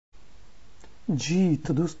जी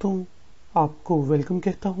तो दोस्तों आपको वेलकम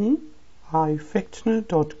कहता हूँ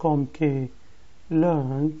Ifactner.com के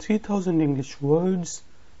learn 3000 English words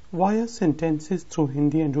via sentences through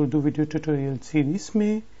Hindi and Urdu video tutorial series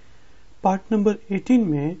में पार्ट नंबर 18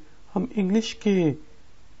 में हम इंग्लिश के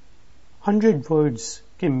 100 वर्ड्स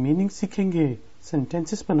के मीनिंग सीखेंगे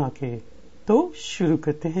सेंटेंसेस बना के। तो शुरू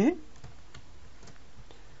करते हैं।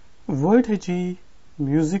 वर्ड है जी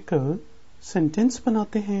म्यूजिकल। सेंटेंस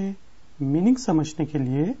बनाते हैं मीनिंग समझने के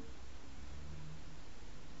लिए।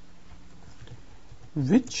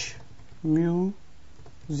 विच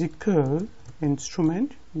musical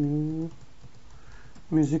instrument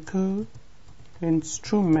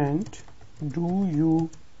do you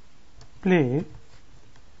play?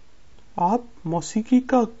 आप मौसीकी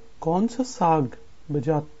का कौन सा साग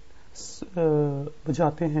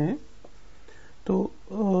बजाते हैं? तो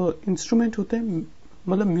इंस्ट्रूमेंट होते हैं,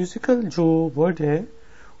 मतलब म्यूजिकल जो वर्ड है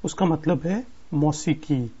उसका मतलब है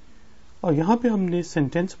मौसीकी। और यहाँ पे हमने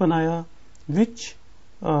सेंटेंस बनाया विच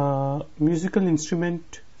musical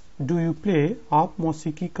instrument do you play? आप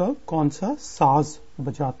मौसीकी का कौन सा साज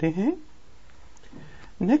बजाते हैं?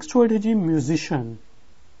 नेक्स्ट वर्ड है जी musician.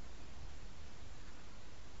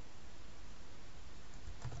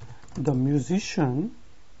 The musician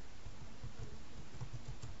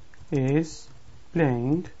is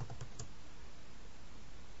playing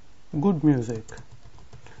good music.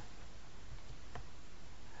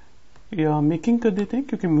 या मेकिंग कर देते हैं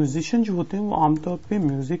क्योंकि म्यूजिशियन जो होते हैं वो आमतौर पे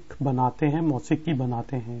म्यूजिक बनाते हैं, मौसीकी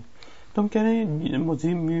बनाते हैं। तो हम कह रहे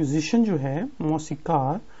हैं म्यूजिशियन जो है,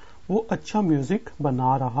 मौसीकार, वो अच्छा म्यूजिक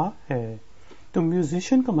बना रहा है। तो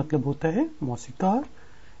म्यूजिशियन का मतलब होता है मौसीकार।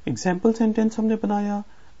 एग्जाम्पल सेंटेंस हमने बनाया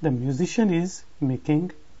the musician is making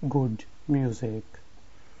good music.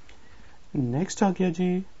 Next आ गया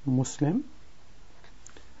जी मुस्लिम।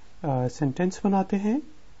 सेंटेंस बनाते हैं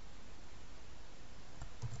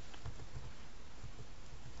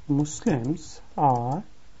Muslims are,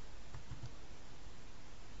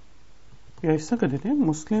 या ऐसा कर देते हैं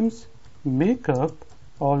Muslims make up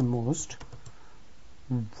almost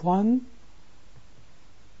 1/3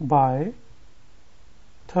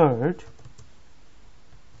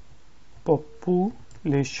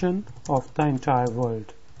 population of the entire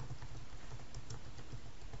world।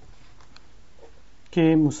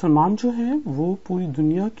 के मुसलमान जो हैं वो पूरी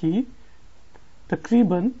दुनिया की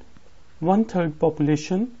तकरीबन 1/3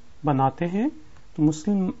 पॉपुलेशन बनाते हैं। तो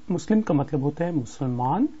मुस्लिम का मतलब होता है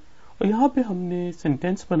मुसलमान। और यहाँ पे हमने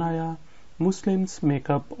सेंटेंस बनाया Muslims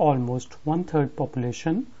make up almost 1/3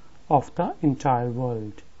 population of the entire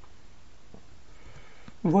world.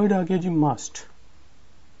 Word आ गया जी must.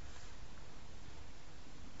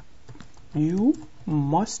 You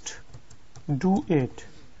must do it,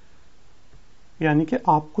 यानी कि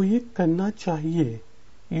आपको ये करना चाहिए।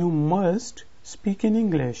 You must speak in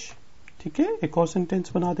English. ठीक है, एक और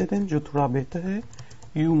सेंटेंस बना देते हैं जो थोड़ा बेहतर है।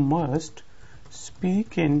 You must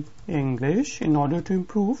speak in English in order to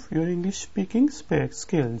improve your English speaking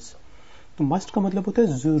skills. तो मस्ट का मतलब होता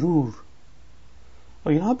है जरूर।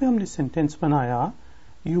 और यहां पे हमने सेंटेंस बनाया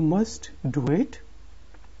you must do it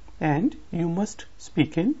and you must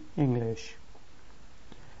speak in English.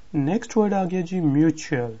 Next word आ गया जी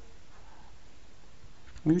म्यूचुअल।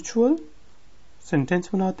 म्यूचुअल सेंटेंस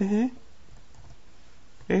बनाते हैं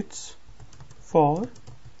it's for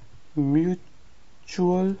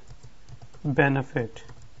mutual benefit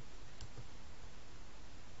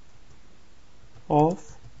of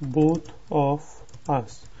both of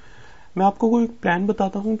us। मैं आपको कोई प्लान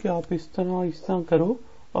बताता हूं कि आप इस तरह करो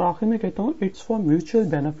और आखिर में कहता हूं it's for mutual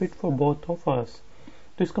benefit for both of us.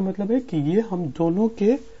 तो इसका मतलब है कि ये हम दोनों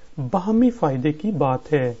के बाहमी फायदे की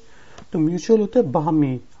बात है। तो म्यूचुअल होता है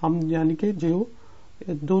बाहमी, हम यानी कि जो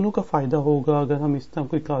दोनों का फायदा होगा अगर हम इस तरह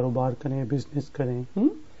कोई कारोबार करें, बिजनेस करें।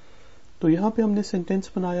 तो यहां पे हमने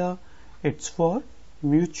सेंटेंस बनाया it's for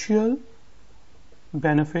mutual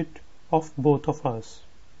benefit of both of us.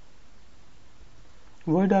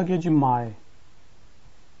 Word आ गया जी माय।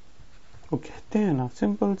 वो कहते हैं ना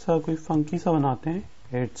सिंपल सा, कोई फंकी सा बनाते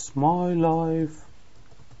हैं इट्स माय लाइफ,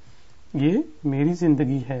 ये मेरी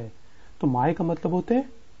जिंदगी है। तो माय का मतलब होता है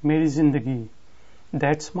मेरी जिंदगी।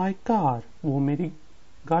 दैट्स माय कार, वो मेरी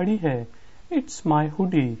गाड़ी है। इट्स माई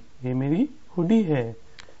हुडी, ये मेरी हुडी है।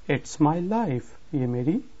 इट्स माई लाइफ, ये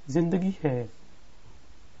मेरी जिंदगी है।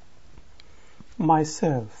 My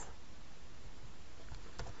self,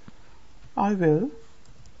 I will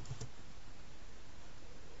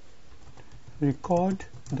record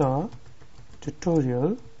the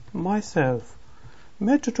tutorial my self,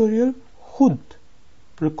 मैं ट्यूटोरियल खुद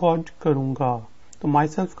रिकॉर्ड करूंगा। तो माई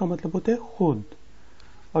सेल्फ का मतलब होता है खुद।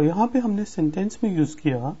 और यहां पे हमने सेंटेंस में यूज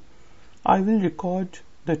किया I will record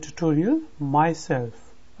the tutorial my self,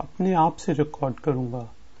 अपने आप से रिकॉर्ड करूंगा.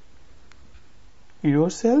 योर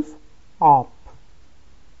सेल्फ, आप.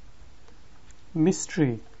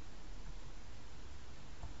 Mystery,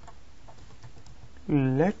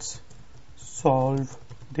 let's solve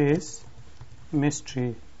this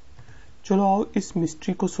mystery. चलो आओ इस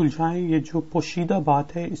मिस्ट्री को सुलझाएं, ये जो पोशीदा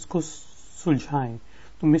बात है इसको सुलझाएं.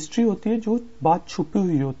 तो मिस्ट्री होती है जो बात छुपी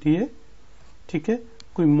हुई होती है, ठीक है,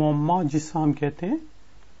 कोई मोम्मा जिसे हम कहते हैं.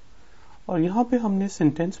 और यहां पे हमने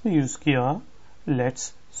सेंटेंस में यूज किया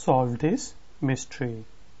let's solve this mystery.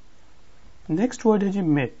 Next word है जी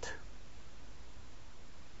myth.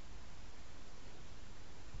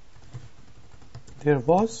 There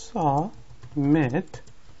was a myth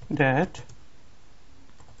that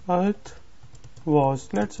earth was,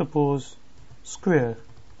 let's suppose, square.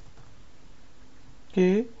 कि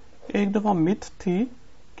एक दफा मिथ थी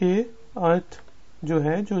कि अर्थ जो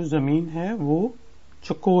है, जो जमीन है, वो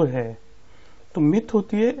चौकोर है. तो मिथ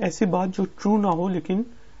होती है ऐसी बात जो ट्रू ना हो लेकिन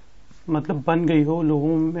मतलब बन गई हो,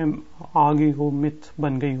 लोगों में आ गई हो, मिथ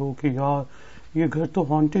बन गई हो कि यार ये घर तो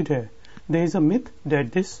हॉन्टेड है. There is a myth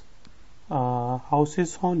that this house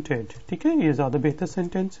is haunted. ठीक है, ये ज्यादा बेहतर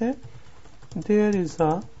सेंटेंस है. There is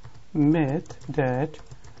a myth that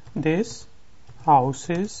this house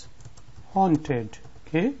is haunted.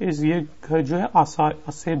 Okay, इस ये घर जो है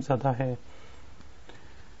असेब ज्यादा है.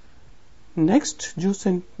 नेक्स्ट जो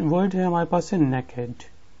वर्ड है हमारे पास है नेकेड.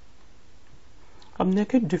 अब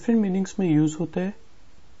नेकेड डिफरेंट मीनिंग्स में यूज होता है.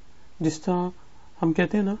 जिस तरह हम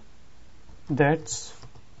कहते हैं ना, दैट्स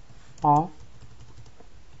अ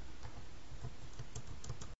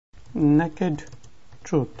नेकेड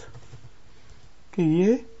ट्रूथ, कि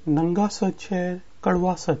ये नंगा सच है,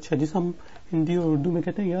 कड़वा सच है. जिसे हम हिंदी और उर्दू में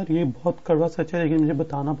कहते हैं यार ये बहुत कड़वा सच है लेकिन मुझे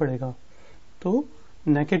बताना पड़ेगा. तो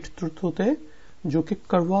नेकेड ट्रूथ होता है जो कि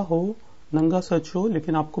कड़वा हो, नंगा सच हो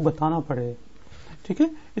लेकिन आपको बताना पड़े. ठीक है,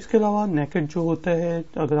 इसके अलावा नेकेड जो होता है,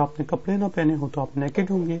 अगर आपने कपड़े ना पहने हो तो आप नेकेड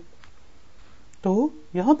होंगे. तो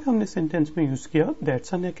यहां पे हमने सेंटेंस में यूज किया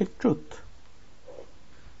that's a naked truth.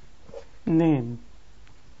 Name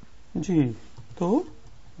जी, तो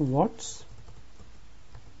व्हाट्स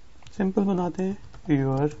सिंपल बनाते हैं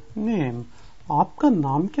योर नेम. आपका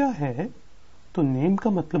नाम क्या है? तो नेम का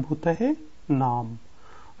मतलब होता है नाम.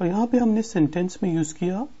 और यहां पे हमने सेंटेंस में यूज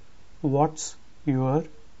किया व्हाट्स योर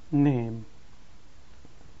नेम.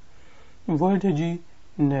 वर्ड है जी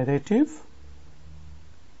नैरेटिव.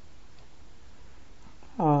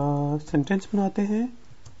 सेंटेंस बनाते हैं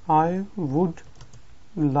I would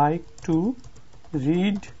like to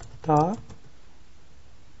read the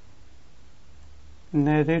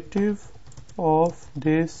narrative of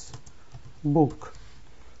this book.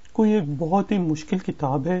 कोई एक बहुत ही मुश्किल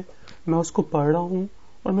किताब है, मैं उसको पढ़ रहा हूं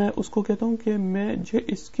और मैं उसको कहता हूं कि मैं जो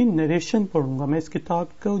इसकी नरेशन पढ़ूंगा, मैं इस किताब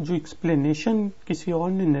का जो एक्सप्लेनेशन किसी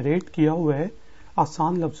और ने नरेट किया हुआ है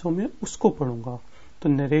आसान लफ्जों में, उसको पढ़ूंगा. तो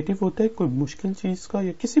नरेटिव होता है कोई मुश्किल चीज का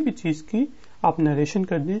या किसी भी चीज की आप नरेशन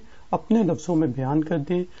कर दें, अपने लफ्जों में बयान कर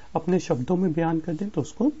दें, अपने शब्दों में बयान कर दें, तो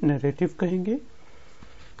उसको नरेटिव कहेंगे.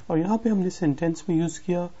 और यहां पे हमने सेंटेंस में यूज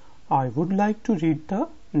किया I would like to read the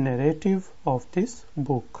narrative of this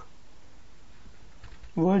book.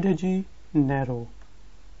 Word है जी नैरो.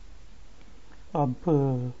 अब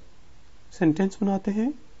सेंटेंस बनाते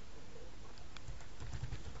हैं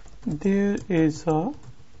there is a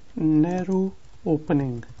narrow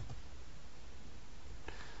opening.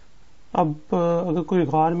 अब अगर कोई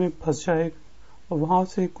गार में फंस जाए और वहां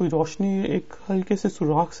से कोई रोशनी एक हल्के से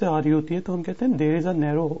सुराख से आ रही होती है तो हम कहते हैं there is a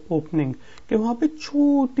narrow opening, कि वहां पे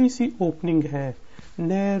छोटी सी ओपनिंग है,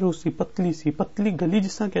 नैरो सी, पतली गली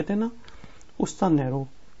जिसका कहते हैं ना, उसका नैरो,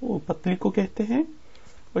 वो पतली को कहते हैं.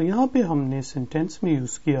 और यहां पे हमने सेंटेंस में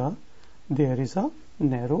यूज किया there is a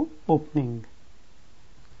narrow opening.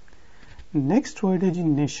 Next word है जी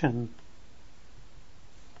नेशन.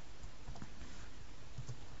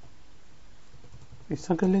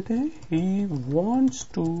 ऐसा कर लेते हैं he wants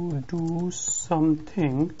to do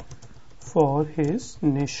something for his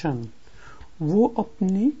nation. वो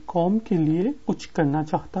अपनी कौम के लिए कुछ करना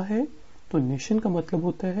चाहता है. तो नेशन का मतलब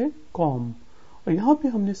होता है कौम. और यहां पे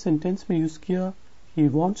हमने सेंटेंस में यूज किया he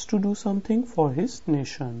wants to do something for his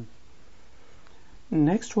nation.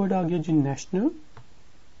 Next word आ गया जी नेशनल.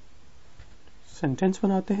 सेंटेंस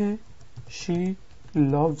बनाते हैं she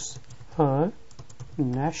loves her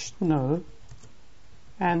national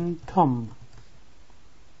anthem.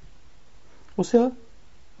 उसे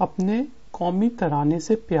अपने कौमी तराने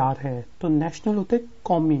से प्यार है. तो नेशनल होते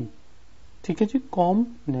कौमी. ठीक है जी, कौम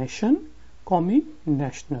नेशन, कौमी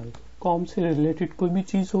नेशनल. कौम से रिलेटेड कोई भी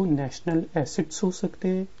चीज हो, नेशनल एसेट्स हो सकते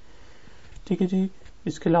हैं. ठीक है जी,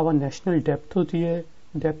 इसके अलावा नेशनल डेप्थ होती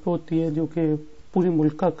है, जो कि पूरे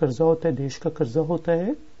मुल्क का कर्जा होता है, देश का कर्जा होता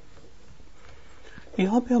है।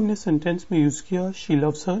 यहाँ पे हमने सेंटेंस में यूज किया she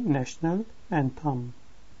loves her national anthem.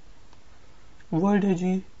 Word है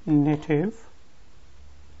जी native.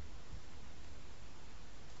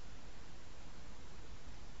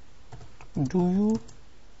 Do you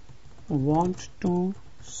want to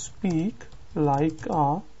speak like a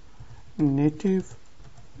native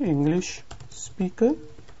English speaker?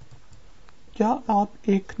 क्या आप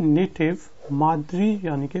एक नेटिव मादरी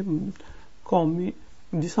यानी कि कौमी,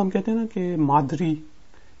 जिसे हम कहते हैं ना कि मादरी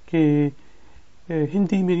के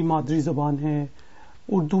हिंदी मेरी मादरी जबान है,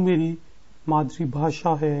 उर्दू मेरी मादरी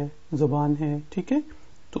भाषा है, जबान है, ठीक है,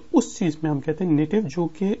 तो उस चीज में हम कहते हैं नेटिव, जो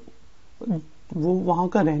कि वो वहां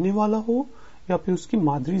का रहने वाला हो या फिर उसकी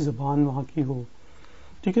मादरी जबान वहां की हो,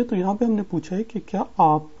 ठीक है। तो यहाँ पे हमने पूछा है कि क्या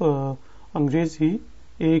आप अंग्रेजी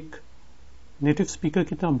एक नेटिव स्पीकर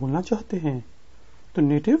की तरह बोलना चाहते हैं। तो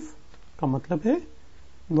नेटिव का मतलब है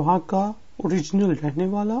वहां का ओरिजिनल रहने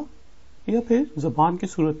वाला, या फिर जबान की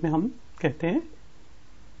सूरत में हम कहते हैं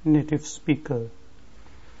नेटिव स्पीकर।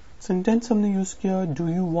 सेंटेंस हमने यूज किया do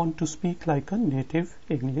you want to speak like a native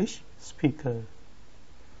English speaker.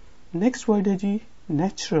 Next word है जी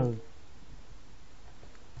नेचुरल।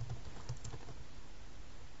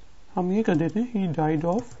 हम ये कर देते हैं he died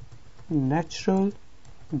of natural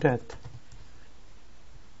death,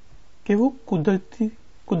 कि वो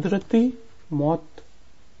कुदरती मौत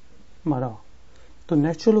मरा। तो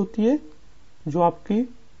नेचुरल होती है जो आपकी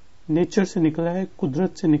नेचर से निकला है,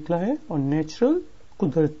 कुदरत से निकला है, और नेचुरल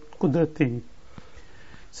कुदरती।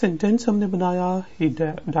 सेंटेंस हमने बनाया he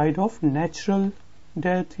died of natural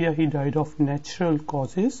death या he died of natural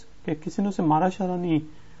causes, कि किसी ने उसे मारा शारा नहीं,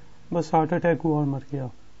 बस हार्ट अटैक हुआ और मर गया,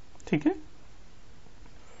 ठीक है।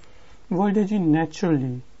 वर्ड है जी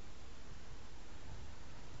नेचुरली।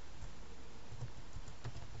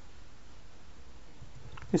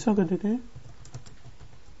 ऐसा कर देते हैं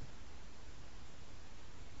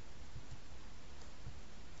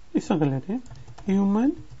ऐसा कर लेते हैं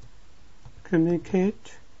ह्यूमन कम्युनिकेट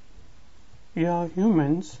या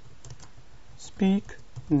ह्यूमंस स्पीक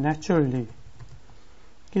नेचुरली,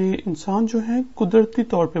 कि इंसान जो है कुदरती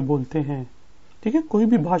तौर पे बोलते हैं, ठीक है, कोई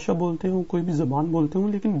भी भाषा बोलते हो, कोई भी जबान बोलते हो,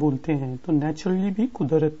 लेकिन बोलते हैं। तो नेचुरली भी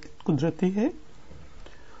कुदरती है।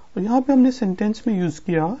 और यहाँ पे हमने सेंटेंस में यूज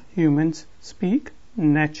किया ह्यूमंस स्पीक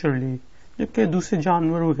नेचुरली, जबकि दूसरे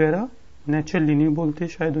जानवर वगैरह नेचुरली नहीं बोलते,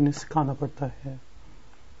 शायद उन्हें सिखाना पड़ता है।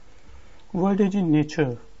 वर्ड है जी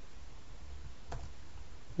नेचर।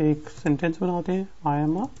 एक सेंटेंस बनाते हैं आई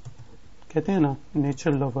एम अ, कहते हैं ना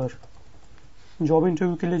नेचर लवर। जॉब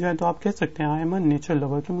इंटरव्यू के लिए जाए तो आप कह सकते हैं I am a nature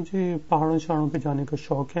lover, कि मुझे पहाड़ों शहरों पे जाने का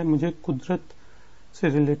शौक है, मुझे कुदरत से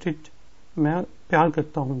रिलेटेड मैं प्यार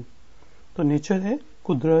करता हूँ। तो नेचर है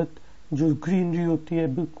कुदरत, जो ग्रीनरी होती है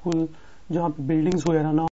बिल्कुल, जहाँ पे बिल्डिंग्स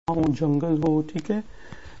वगैरह ना हो, जंगल हो, ठीक है,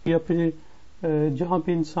 या फिर जहाँ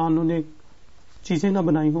पे इंसानों ने चीजें ना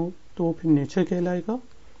बनाई हो, तो वो फिर नेचर कहलाएगा।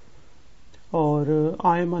 और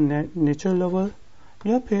I am a nature lover,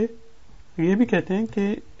 या फिर ये भी कहते हैं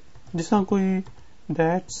कि जिसका कोई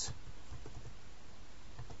दैट्स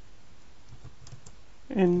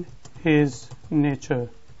इन हिज नेचर,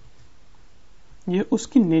 ये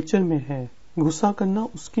उसकी नेचर में है, गुस्सा करना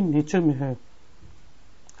उसकी नेचर में है,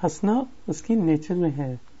 हंसना उसकी नेचर में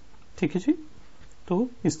है, ठीक है जी। तो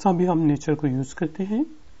इस तरह भी हम नेचर को यूज करते हैं।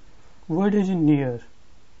 वर्ड है जी नियर।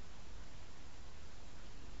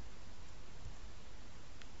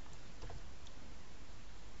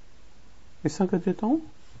 ऐसा कर देता हूं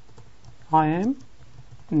I am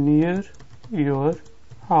near your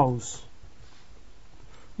house,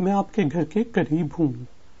 मैं आपके घर के करीब हूं।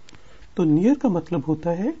 तो नियर का मतलब होता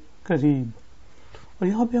है करीब। और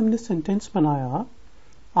यहां पे हमने सेंटेंस बनाया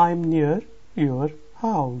I am near your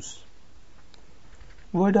house.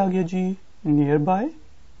 Word आ गया जी नियर बाय।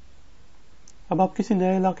 अब आप किसी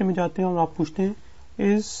नए इलाके में जाते हैं और आप पूछते हैं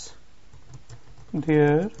इज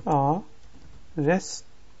देयर अ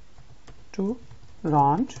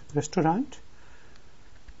रेस्टोरेंट,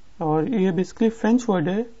 और ये बेसिकली फ्रेंच वर्ड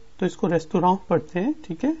है, तो इसको रेस्टोरेंट पढ़ते हैं,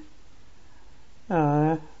 ठीक है,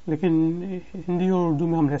 लेकिन हिंदी और उर्दू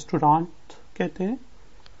में हम रेस्टोरेंट कहते हैं।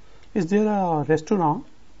 Is there a restaurant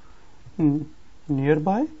near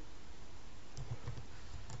by,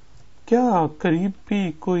 क्या करीब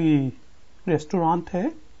भी कोई रेस्टोरेंट है।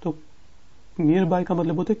 तो नियर बाय का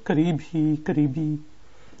मतलब होता है करीब ही, करीबी।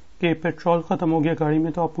 के पेट्रोल खत्म हो गया गाड़ी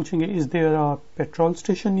में, तो आप पूछेंगे is there a petrol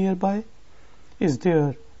station near by, is there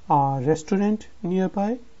a restaurant near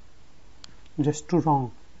by,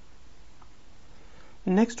 restaurant.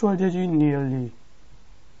 Next word है जी nearly.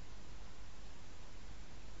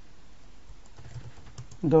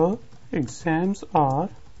 The exams are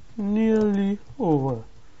nearly over,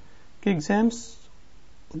 कि एग्जाम्स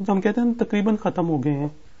हम कहते हैं तकरीबन खत्म हो गए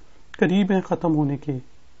हैं, करीब हैं खत्म होने के,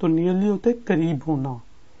 तो नियरली होते है करीब होना।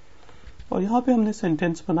 और यहां पे हमने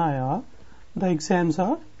सेंटेंस बनाया the exams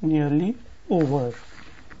are nearly over.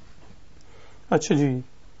 अच्छा जी,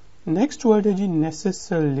 नेक्स्ट वर्ड है जी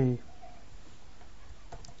necessarily.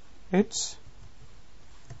 It's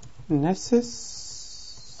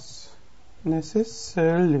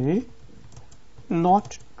necessarily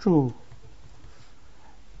not true.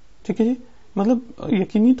 ठीक है जी, मतलब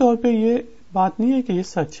यकीनी तौर पे ये बात नहीं है कि ये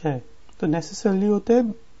सच है, तो नेसेसरली होता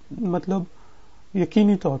है मतलब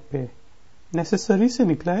यकीनी तौर पे, नेसेसरी से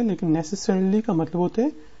निकला है लेकिन नेसेसरली का मतलब होता है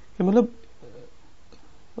कि मतलब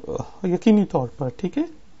यकीनी तौर पर। ठीक है,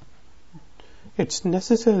 इट्स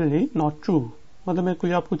नेसेसरली नॉट ट्रू, मतलब मैं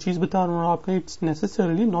कोई आपको चीज बता रहा हूँ और आप कहें इट्स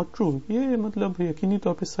नेसेसरली नॉट ट्रू, ये मतलब यकीनी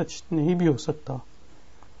तौर पे सच नहीं भी हो सकता।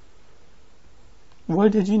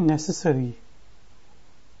 वर्ड है जी नेसेसरी।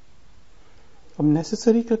 अब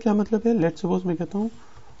नेसेसरी का क्या मतलब है? लेट्स सपोज मैं कहता हूं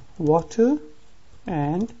water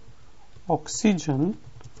and oxygen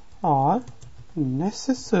are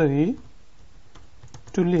necessary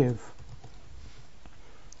to live,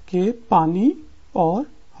 कि पानी और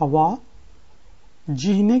हवा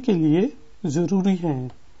जीने के लिए जरूरी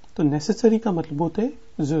हैं, तो नेसेसरी का मतलब होता है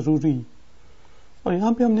जरूरी। और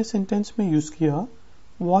यहां पे हमने सेंटेंस में यूज किया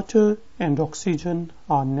water and oxygen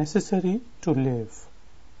are necessary to live.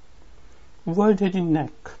 Word है जी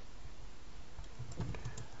नेक।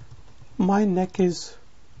 माई नेक इज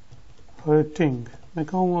हर्टिंग। मैं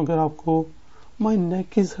कहूँ अगर आपको माई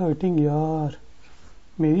नेक इज हर्टिंग, यार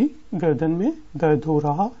मेरी गर्दन में दर्द हो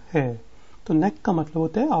रहा है, तो नेक का मतलब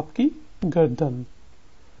होता है आपकी गर्दन।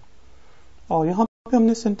 और यहां पे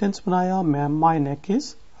हमने सेंटेंस बनाया ma'am my neck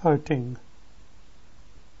is hurting.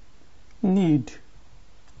 Need,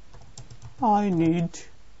 I need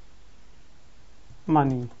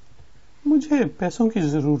money, मुझे पैसों की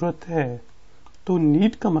जरूरत है, तो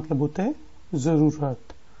नीड का मतलब होता है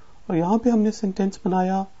जरूरत। और यहां पे हमने सेंटेंस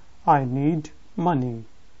बनाया आई नीड मनी।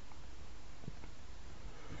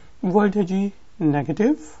 वर्ड है जी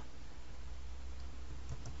negative.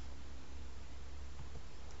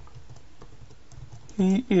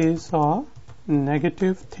 He is a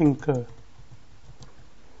negative thinker.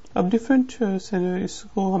 अब डिफरेंट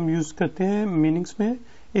इसको हम यूज करते हैं मीनिंग्स में।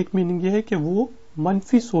 एक मीनिंग यह है कि वो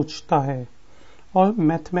मनफी सोचता है, और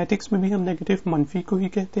मैथमेटिक्स में भी हम नेगेटिव मनफी को ही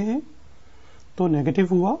कहते हैं, तो नेगेटिव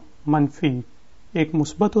हुआ मनफी। एक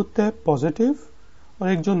मुस्बत होता है पॉजिटिव, और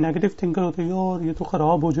एक जो नेगेटिव थिंकर होता है यार ये तो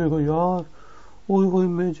खराब हो जाएगा, यार ओए होए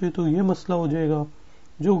मुझे तो ये मसला हो जाएगा,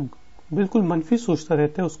 जो बिल्कुल मनफी सोचता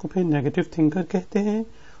रहता है उसको फिर नेगेटिव थिंकर कहते हैं।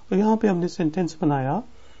 और यहां पे हमने सेंटेंस बनाया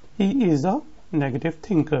he is a negative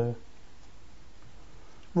thinker.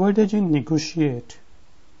 Word है जी negotiate.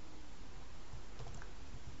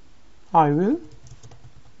 I will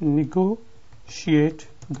negotiate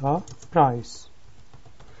the price,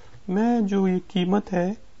 मैं जो ये कीमत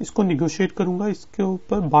है इसको निगोशिएट करूंगा, इसके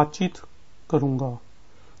ऊपर बातचीत करूंगा।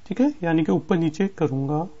 ठीक है, यानी कि ऊपर नीचे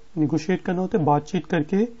करूंगा। निगोशिएट करना होता है बातचीत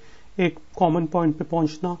करके एक कॉमन पॉइंट पे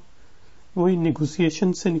पहुंचना, वही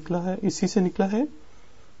निगोशिएशन से निकला है, इसी से निकला है।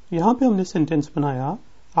 यहां पे हमने सेंटेंस बनाया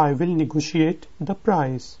I will negotiate the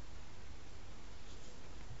price,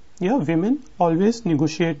 या women always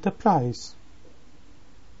negotiate the price.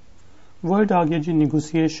 Word आ गया जी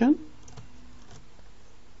निगोशिएशन।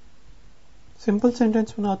 सिंपल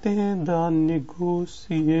सेंटेंस बनाते हैं the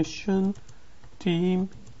negotiation team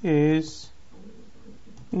is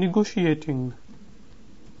negotiating.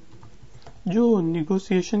 जो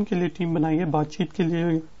निगोशिएशन के लिए टीम बनाई है, बातचीत के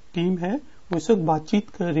लिए टीम है, वो इस वक्त बातचीत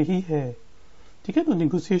कर रही है। ठीक है, तो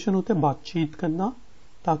निगोशिएशन होता है बातचीत करना,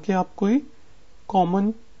 ताकि आप कोई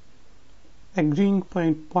कॉमन एग्रीइंग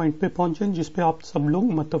पॉइंट पे पहुंचे जिसपे आप सब लोग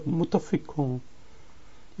मुतफिक हों,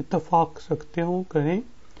 इत्तेफाक रखते हो, करें।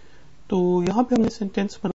 तो यहां पे हमने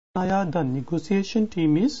सेंटेंस बनाया the negotiation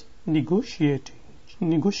team is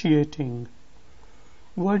negotiating.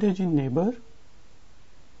 Word है जी neighbour.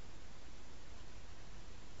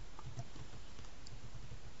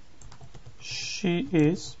 She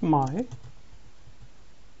is my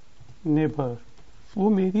neighbour, वो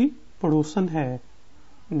मेरी पड़ोसन है।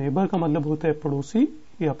 नेबर का मतलब होता है पड़ोसी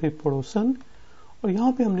या फिर पड़ोसन। और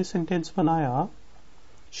यहां पे हमने सेंटेंस बनाया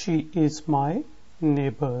she is my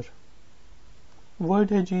neighbour.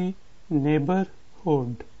 Word है जी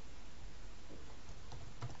नेबरहुड।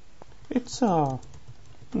 इट्स अ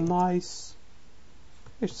नाइस,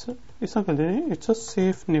 ऐसा कहते हैं इट्स अ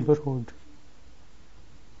सेफ नेबरहुड।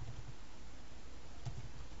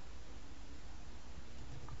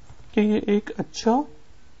 कि ये एक अच्छा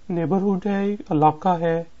नेबरहुड है, इलाका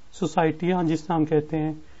है, सोसाइटियां जिसे हम कहते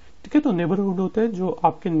हैं, ठीक है। तो नेबरहुड होते हैं जो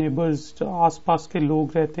आपके नेबर्स, आसपास के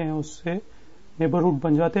लोग रहते हैं, उससे नेबरहुड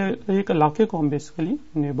बन जाते हैं। एक इलाके को हम बेसिकली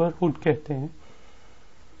नेबरहुड कहते हैं।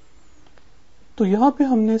 तो यहां पे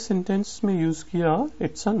हमने सेंटेंस में यूज किया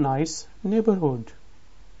इट्स अ नाइस नेबरहुड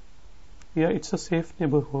या it's a safe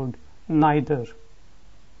neighbourhood. Neither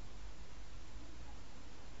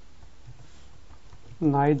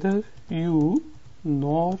you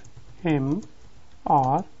nor him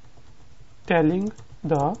are telling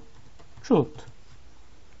the truth।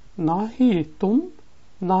 ना ही तुम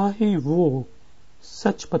ना ही वो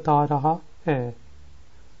सच बता रहा है,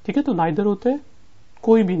 ठीक है। तो नाइदर होते हैं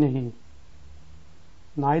कोई भी नहीं,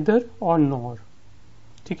 नाइदर और नॉर,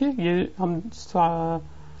 ठीक है। ये हम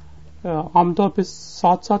आमतौर पे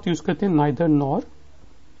साथ साथ यूज करते हैं, नाइदर नॉर।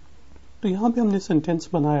 तो यहां पे हमने सेंटेंस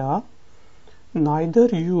बनाया neither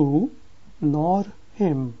you nor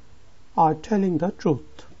him are telling the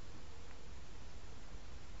truth।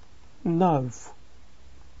 nerve,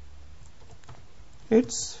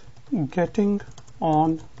 it's getting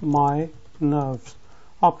on my nerves।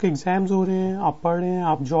 आपके एग्जाम्स हो रहे हैं, आप पढ़ रहे हैं,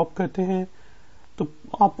 आप जॉब करते हैं, तो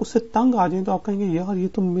आप उससे तंग आ जाएं तो आप कहेंगे यार ये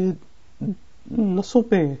तो मेरे नसों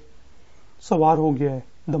पे सवार हो गया है,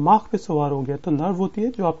 दिमाग पे सवार हो गया है। तो नर्व होती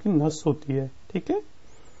है जो आपकी नस होती है, ठीक है।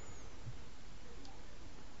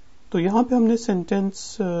 तो यहां पे हमने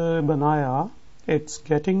सेंटेंस बनाया it's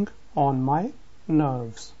getting on my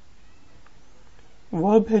nerves.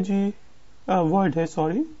 Verb है जी, वर्ड है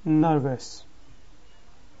sorry, nervous.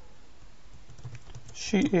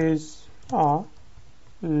 She is a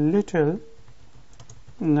little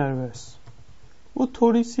nervous. वो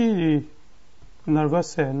थोड़ी सी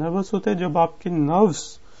नर्वस है। नर्वस होता है जब आपके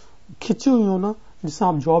नर्व्स खिंचे हुए हो ना, जिससे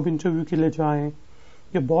आप जॉब इंटरव्यू के लिए जाएं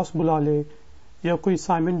या बॉस बुला ले या कोई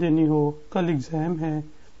असाइनमेंट देनी हो, कल एग्जाम है,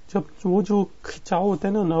 जब वो जो खिंचाव होता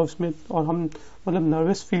है ना नर्व्स में, और हम मतलब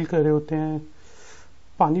नर्वस फील कर रहे होते हैं,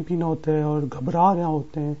 पानी पीना होता है और घबरा रहे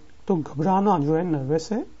होते हैं, तो घबराना जो है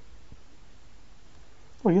नर्वस है।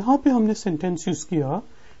 और यहां पे हमने सेंटेंस यूज किया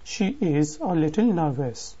she is a little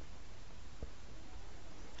nervous.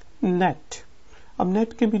 Net, अब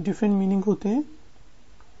नेट के भी डिफरेंट मीनिंग होते हैं।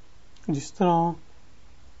 जिस तरह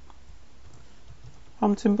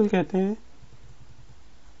हम सिंपल कहते हैं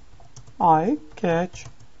I catch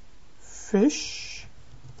fish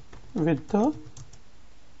with the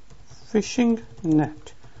fishing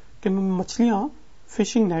net, कि मैं मछलियां,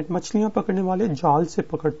 फिशिंग नेट, मछलियां पकड़ने वाले जाल से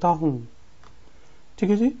पकड़ता हूं, ठीक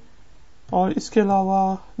है जी। और इसके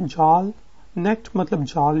अलावा जाल, नेट मतलब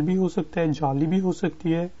जाल भी हो सकता है, जाली भी हो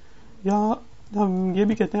सकती है, या हम ये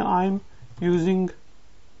भी कहते हैं I am using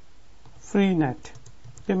free net,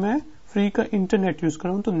 कि मैं फ्री का इंटरनेट यूज कर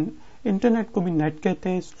रहा हूं। तो इंटरनेट को भी नेट कहते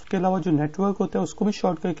हैं। इसके अलावा जो नेटवर्क होता है उसको भी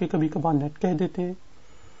शॉर्ट करके कभी कभार नेट कह देते हैं।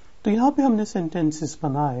 तो यहां पे हमने सेंटेंसेस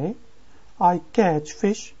बनाए I catch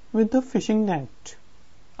fish with the fishing net,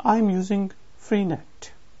 I am using free net.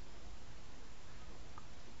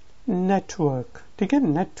 Network, ठीक है।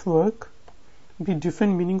 नेटवर्क भी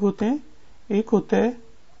डिफरेंट मीनिंग होते हैं। एक होता है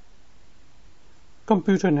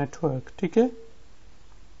कंप्यूटर नेटवर्क, ठीक है।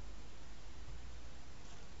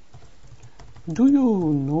 Do you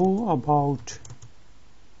know about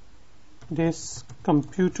this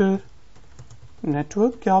computer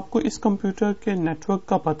network? क्या आपको इस कंप्यूटर के नेटवर्क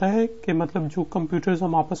का पता है, कि मतलब जो कंप्यूटर्स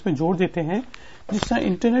हम आपस में जोड़ देते हैं, जिस तरह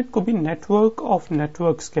इंटरनेट को भी नेटवर्क ऑफ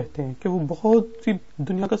नेटवर्क्स कहते हैं, कि वो बहुत ही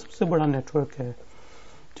दुनिया का सबसे बड़ा नेटवर्क है,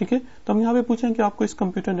 ठीक है। तो हम यहाँ पे पूछें कि आपको इस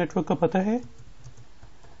कंप्यूटर नेटवर्क का पता है।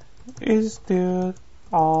 Is there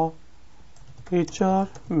a HR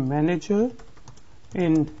manager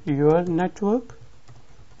in your network,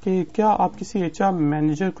 कि क्या आप किसी HR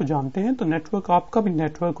मैनेजर को जानते हैं। तो नेटवर्क आपका भी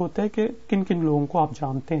नेटवर्क होता है कि किन किन लोगों को आप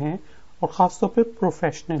जानते हैं, और खासतौर पे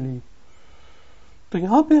प्रोफेशनली। तो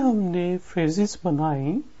यहाँ पे हमने फ्रेजेस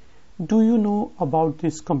बनाई do you know about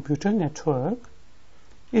this computer network,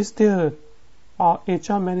 is there a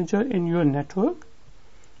HR manager in your network,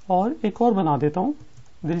 और एक और बना देता हूं,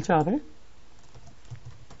 दिल चाह रहे,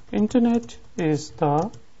 internet is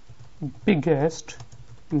the biggest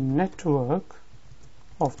network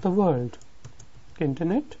of the world,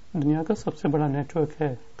 internet दुनिया का सबसे बड़ा नेटवर्क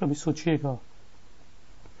है, कभी सोचिएगा।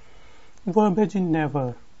 वर्ब है जी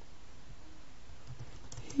नेवर,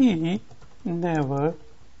 ही नेवर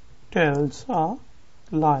टेल्स अ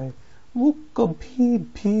लाई, वो कभी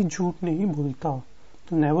भी झूठ नहीं बोलता।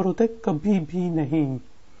 तो नेवर होता है कभी भी नहीं।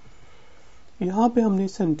 यहां पे हमने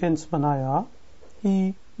सेंटेंस बनाया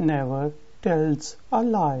he never tells a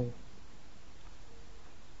lie.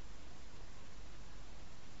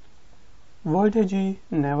 Word है जी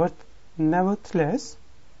नेवरथलेस,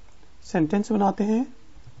 सेंटेंस बनाते हैं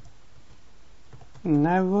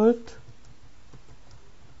nevertheless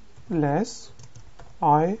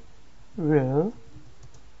I will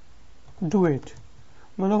do it।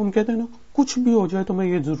 मतलब हम कहते हैं ना कुछ भी हो जाए तो मैं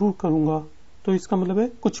ये जरूर करूंगा, तो इसका मतलब है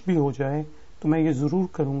कुछ भी हो जाए तो मैं ये जरूर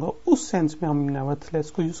करूंगा, उस सेंस में हम nevertheless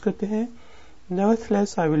को यूज करते हैं।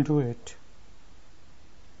 nevertheless I will do it।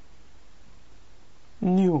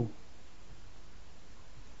 New,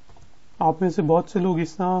 आप में से बहुत से लोग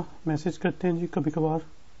इस तरह मैसेज करते हैं जी कभी कभार,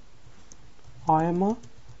 I am a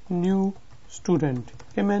new student,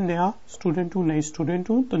 कि मैं नया स्टूडेंट हूँ, नई स्टूडेंट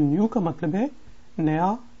हूँ, तो न्यू का मतलब है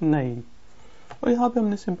नया, नई। और यहाँ पे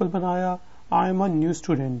हमने सिंपल बनाया I am a new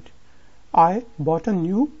student, I bought a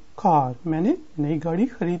new car, मैंने नई गाड़ी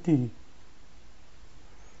खरीदी।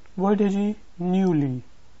 वर्ड है जी newly,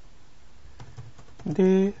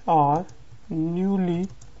 they are newly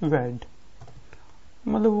wed,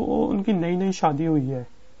 मतलब वो उनकी नई नई शादी हुई है,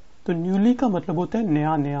 तो न्यूली का मतलब होता है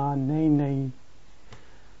नया नया, नई नई।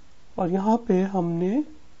 और यहाँ पे हमने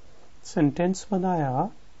सेंटेंस बनाया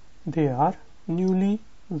they are newly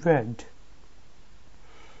wed.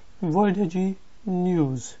 Word है जी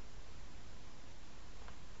news,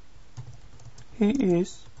 he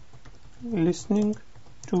is listening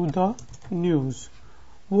to the news,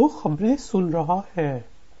 वो खबरें सुन रहा है,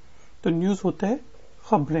 तो न्यूज होता है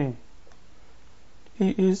खबरें। He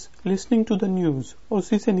is listening to the news, और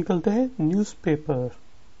उसी से निकलता है न्यूज़पेपर।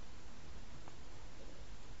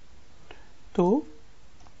 तो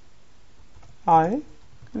I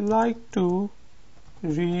like to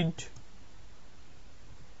read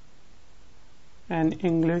an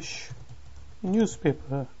English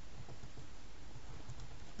newspaper।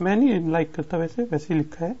 मैं नहीं लाइक करता, वैसे ही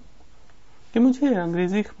लिखा है कि मुझे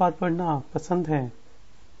अंग्रेजी अखबार पढ़ना पसंद है,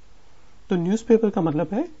 तो न्यूज़पेपर का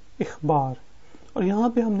मतलब है अखबार। और यहाँ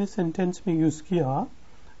पे हमने सेंटेंस में यूज किया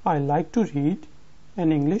I like to read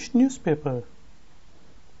an English newspaper.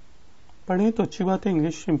 पढ़ें तो अच्छी बात है,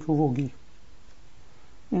 इंग्लिश इंप्रूव होगी।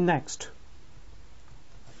 नेक्स्ट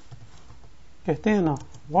कहते हैं ना,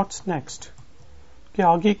 व्हाट्स नेक्स्ट, कि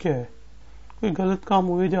आगे क्या है, कोई गलत काम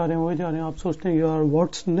हुए जा रहे हैं, आप सोचते हैं यार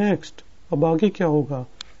व्हाट्स नेक्स्ट, अब आगे क्या होगा,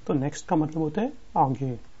 तो नेक्स्ट का मतलब होता है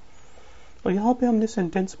आगे। और यहाँ पे हमने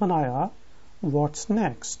सेंटेंस बनाया व्हाट्स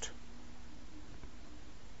नेक्स्ट।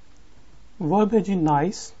 वर्ब है जी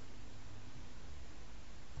nice,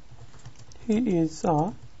 he is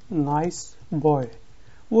a nice boy,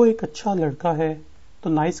 वो एक अच्छा लड़का है, तो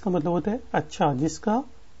नाइस का मतलब होता है अच्छा, जिसका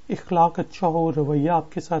इखलाक अच्छा हो, रवैया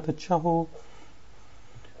आपके साथ अच्छा हो।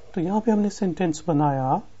 तो यहाँ पे हमने सेंटेंस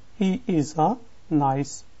बनाया he is a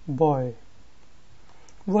nice boy.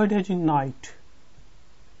 Word है जी night,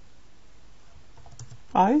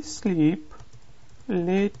 I sleep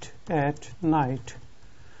late at night,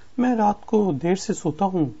 मैं रात को देर से सोता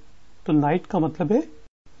हूं, तो नाइट का मतलब है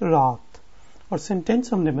रात। और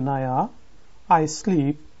सेंटेंस हमने बनाया I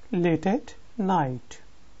sleep late at night.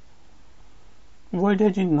 Word है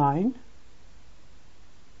जी nine,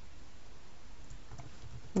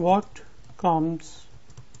 what comes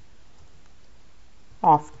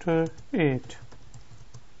after 8,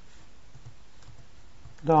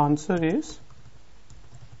 the answer is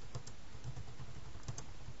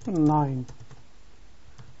 9।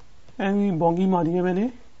 एवं बोंगी मारी है मैंने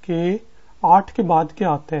कि 8 के बाद क्या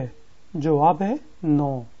आता है, जवाब है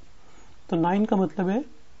 9, तो 9 का मतलब है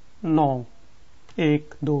 9,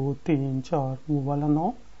 1 2 3 4 वो वाला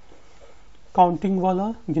 9, काउंटिंग वाला,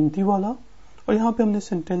 गिनती वाला। और यहाँ पे हमने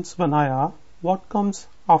सेंटेंस बनाया what comes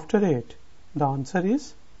after 8, the answer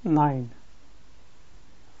is 9।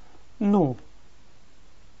 No,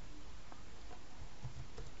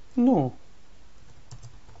 no,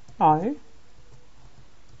 I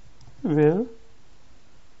will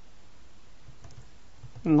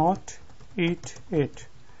not eat it,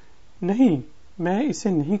 नहीं मैं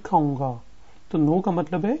इसे नहीं खाऊंगा, तो नो का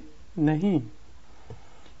मतलब है नहीं।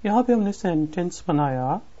 यहां पे हमने सेंटेंस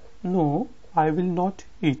बनाया no I will not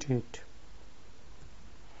eat it.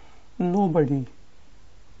 Nobody,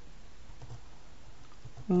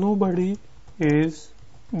 nobody is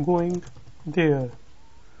going there,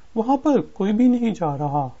 वहां पर कोई भी नहीं जा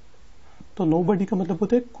रहा, तो नोबडी का मतलब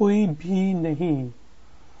होता है कोई भी नहीं।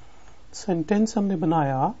 सेंटेंस हमने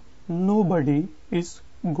बनाया nobody is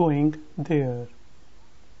going there.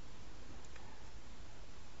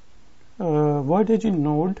 Word है जी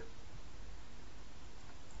नोड,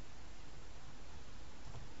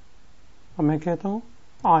 और मैं कहता हूं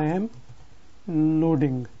I am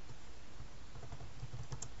nodding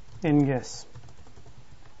in yes,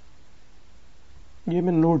 ये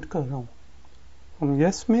मैं नोट कर रहा हूं। हम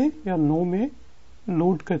यस में या नो में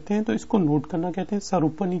नोट करते हैं तो इसको नोट करना कहते हैं, सर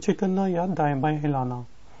ऊपर नीचे करना या दाएं बाएं हिलाना।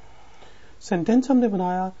 सेंटेंस हमने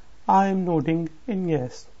बनाया I am nodding in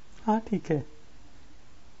yes, हाँ ठीक है।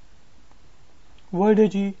 वर्ड है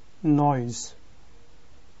जी noise.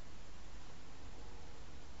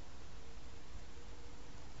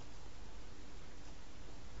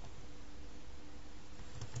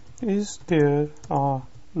 Is there a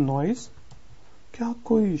noise, क्या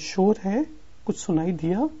कोई शोर है, कुछ सुनाई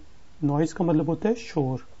दिया। नॉइज का मतलब होता है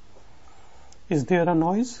शोर। इज देयर अ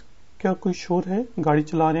नॉइज, क्या कोई शोर है, गाड़ी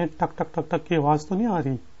चला रहे हैं टक टक टक टक की आवाज तो नहीं आ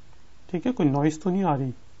रही, ठीक है, कोई नॉइज तो नहीं आ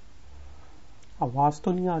रही, आवाज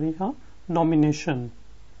तो नहीं आ रही। हाँ, नॉमिनेशन,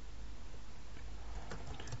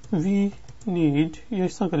 वी नीड, ये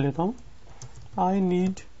ऐसा कर लेता हूं, I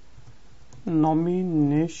need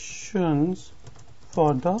nominations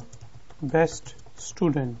for the best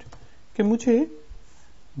student, कि मुझे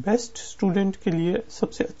बेस्ट स्टूडेंट के लिए,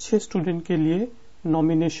 सबसे अच्छे स्टूडेंट के लिए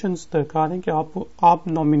नॉमिनेशंस दरकार हैं, कि आप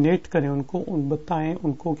नॉमिनेट करें उनको, बताएं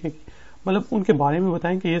उनको कि मतलब उनके बारे में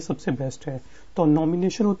बताएं कि ये सबसे बेस्ट है। तो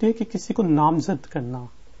नॉमिनेशन होती है कि किसी को नामजद करना।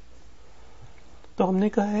 तो हमने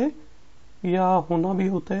कहा है या होना भी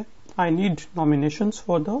होता है, I need nominations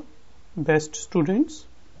for the best students.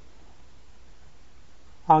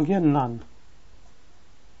 आ गया none,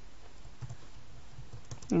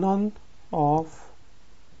 none of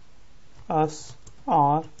us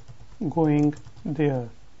are going there,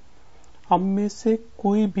 हम में से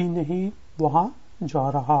कोई भी नहीं वहां जा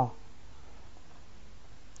रहा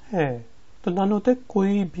है। तो नन होता है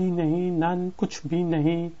कोई भी नहीं, नन कुछ भी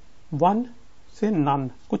नहीं, वन से नन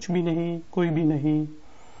कुछ भी नहीं, कोई भी नहीं।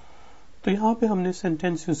 तो यहां पे हमने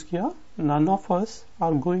सेंटेंस यूज किया none of us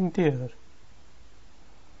are going there।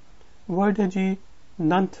 Word है जी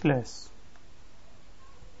nonetheless,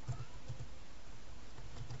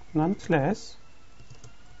 nonetheless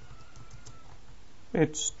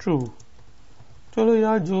it's true, चलो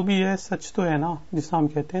यार जो भी है सच तो है ना, जिसे हम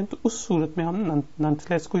कहते हैं, तो उस सूरत में हम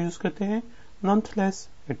nonetheless को यूज करते हैं, nonetheless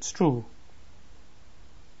it's true।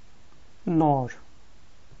 nor,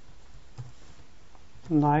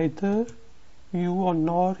 neither you or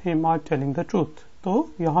nor him are telling the truth।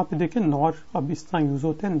 तो यहां पे देखें nor अब इस तरह यूज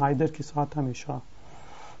होते हैं neither के साथ हमेशा,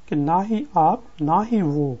 कि ना ही आप ना ही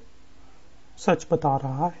वो सच बता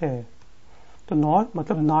रहा है। तो नॉर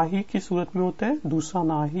मतलब ना ही की सूरत में होता है, दूसरा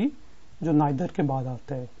ना ही जो नाइदर के बाद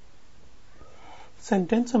आता है।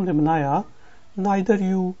 सेंटेंस हमने बनाया neither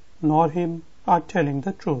you nor him are telling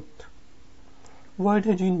the truth. Word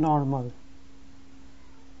है जी नॉर्मल,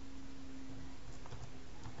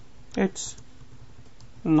 इट्स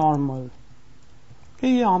नॉर्मल,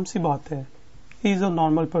 ये आम सी बात है, he is a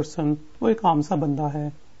normal person, वो एक आम सा बंदा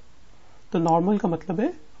है। तो नॉर्मल का मतलब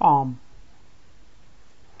है आम।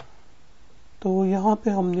 तो यहां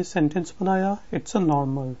पे हमने सेंटेंस बनाया इट्स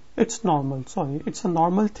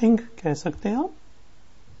नॉर्मल थिंग कह सकते हैं आप।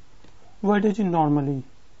 वर्ड है जी normally,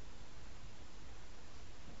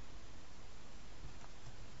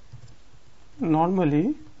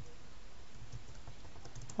 normally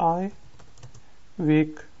I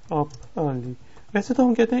wake up early. वैसे तो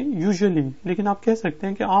हम कहते हैं यूजुअली, लेकिन आप कह सकते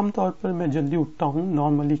हैं कि आमतौर पर मैं जल्दी उठता हूं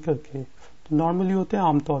नॉर्मली करके। तो नॉर्मली होते हैं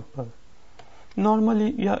आमतौर पर,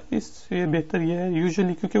 नॉर्मली या इससे बेहतर यह है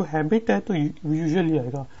यूजुअली, क्योंकि वो हैबिट है तो यूजुअली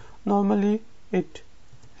आएगा। नॉर्मली इट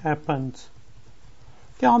हैपन्स,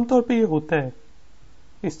 क्या आमतौर पे ये होता है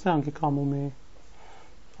इस तरह के कामों में।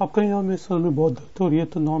 आप कहीं मेरे सर में बहुत दर्द हो रही है,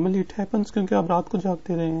 तो नॉर्मली इट हैपन्स, क्योंकि आप रात को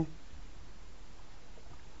जागते रहे हैं।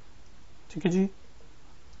 ठीक है जी।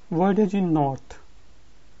 वर्ड है जी north,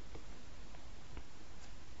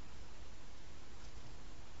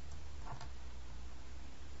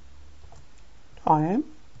 I am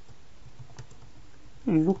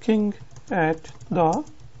looking at the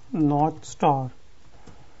North Star।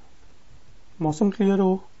 मौसम क्लियर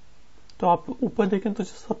हो तो आप ऊपर देखें तो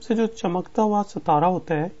सबसे जो चमकता हुआ सितारा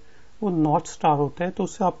होता है वो नॉर्थ स्टार होता है। तो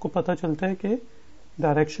उससे आपको पता चलता है कि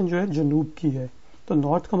डायरेक्शन जो है जनूब की है। तो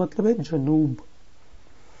नॉर्थ का मतलब है जनूब।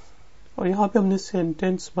 और यहाँ पे हमने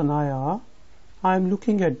सेंटेंस बनाया I am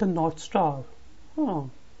looking at the north star.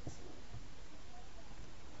 हाँ,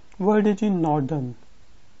 वर्ड है जी northern,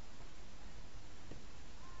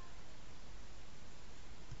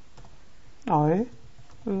 I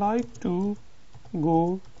like to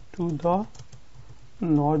go to the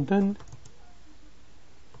northern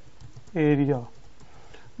area।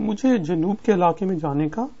 मुझे जनूब के इलाके में जाने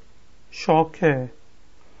का शौक है।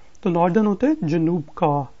 तो नॉर्दर्न होता है जनूब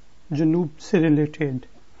का, जनूब से रिलेटेड।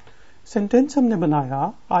 सेंटेंस हमने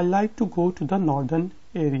बनाया I like to go to the northern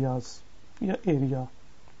areas या एरिया।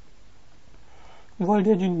 वर्ड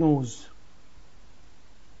है जी knows,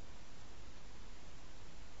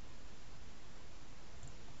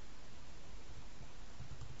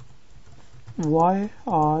 Why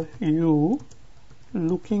are you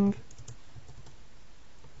looking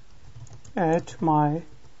at my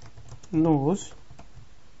nose?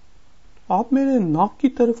 आप मेरे नाक की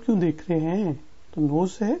तरफ क्यों देख रहे हैं? तो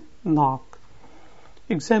नोज है नाक.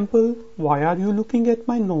 Example, Y are you looking at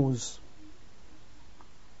my nose?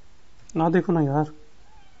 ना देखो ना यार.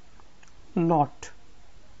 Not.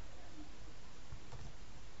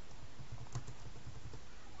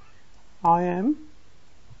 I am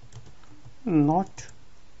not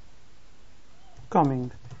coming.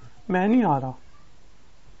 मैं नहीं आ रहा.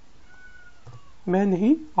 मैं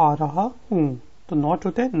नहीं आ रहा हूं. तो नॉट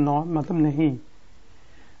होता है नॉट मतलब नहीं,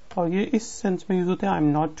 और ये इस सेंस में यूज होते हैं I am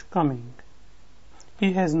not coming.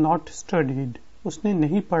 He has not studied. उसने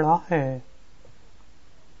नहीं पढ़ा है.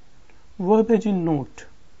 वर्ब है जी नोट.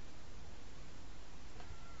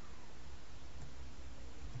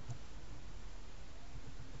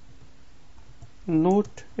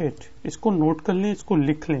 Note it. इसको नोट कर लें, इसको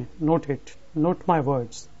लिख लें. Note it, note my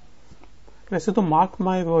words. वैसे तो मार्क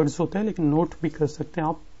माई वर्ड्स होता है, लेकिन नोट भी कर सकते हैं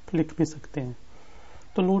आप, लिख भी सकते हैं.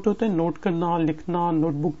 तो नोट होता है नोट करना, लिखना,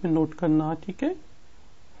 नोटबुक में नोट करना. ठीक है.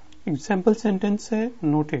 एग्जाम्पल सेंटेंस है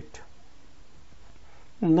नोट इट.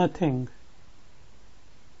 नथिंग.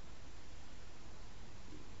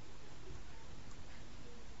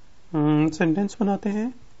 सेंटेंस बनाते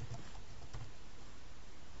हैं.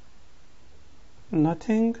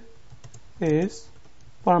 Nothing is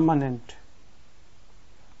permanent.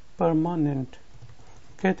 परमानेंट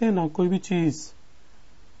कहते हैं ना, कोई भी चीज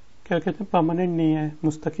क्या कहते हैं, परमानेंट नहीं है,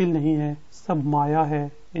 मुस्तकिल नहीं है, सब माया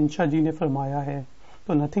है. इंशा जी ने फरमाया है.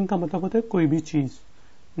 तो नथिंग का मतलब होता है कोई भी चीज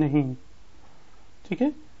नहीं. ठीक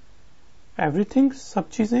है. एवरीथिंग सब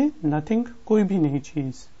चीजें, नथिंग कोई भी नहीं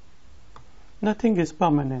चीज. Nothing is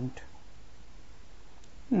permanent.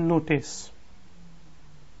 Notice.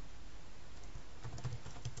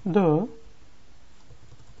 The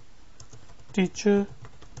teacher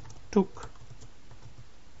took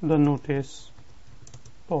the notice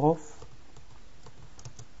of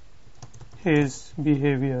his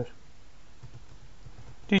behavior.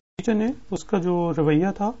 Teacher ने उसका जो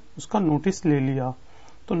रवैया था उसका नोटिस ले लिया.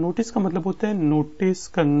 तो नोटिस का मतलब होता है नोटिस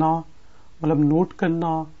करना, मतलब नोट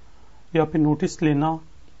करना या फिर नोटिस लेना.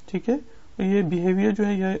 ठीक है. तो ये बिहेवियर जो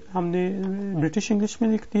है ये हमने ब्रिटिश इंग्लिश में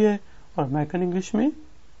लिख दिया है, और अमेरिकन इंग्लिश में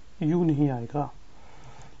यू नहीं आएगा.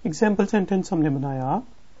 एग्जाम्पल सेंटेंस हमने बनाया.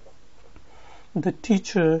 The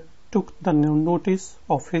teacher took the notice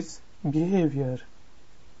of his behavior.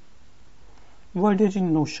 Word is in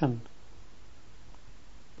notion.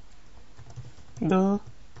 The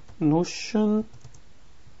notion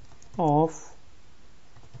of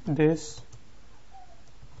this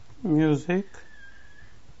music.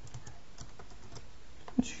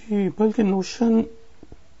 जी, बल्कि नोशन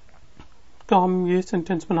का हम ये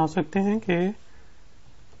सेंटेंस बना सकते हैं कि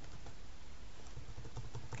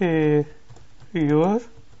your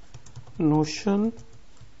notion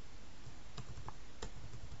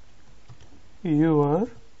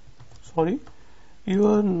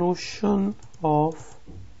of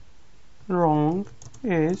wrong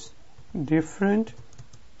is different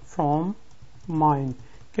from mine.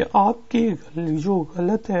 कि आपकी जो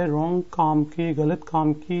गलत है, रॉन्ग काम की, गलत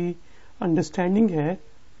काम की अंडरस्टैंडिंग है,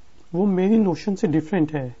 वो मेरी नोशन से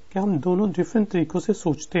डिफरेंट है. कि हम दोनों डिफरेंट तरीकों से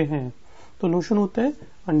सोचते हैं. तो नोशन होता है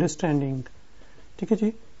अंडरस्टैंडिंग. ठीक है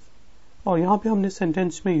जी. और यहां पे हमने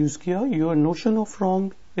सेंटेंस में यूज किया your notion of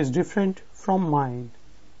wrong is different from mine.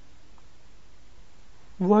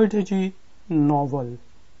 Word है जी novel.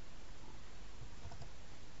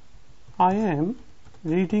 I am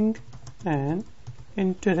reading an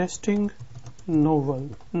interesting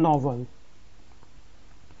novel.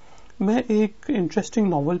 मैं एक इंटरेस्टिंग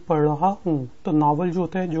नॉवल पढ़ रहा हूं. तो नॉवल जो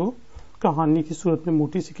होता है, जो कहानी की सूरत में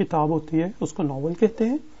मोटी सी किताब होती है, उसको नॉवल कहते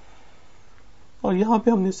हैं. और यहां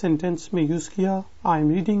पे हमने सेंटेंस में यूज किया I am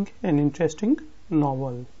reading an interesting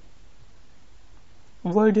novel.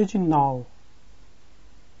 Word is now.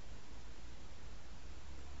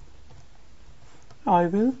 I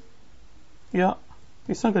will, या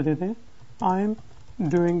इस तरह कर देते हैं I am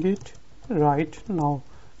doing it right now.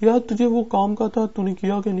 या तुझे वो काम का था, तूने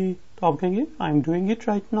किया कि नहीं? तो आप कहेंगे I am doing it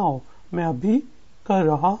right now. मैं अभी कर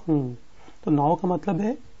रहा हूं. तो नाउ का मतलब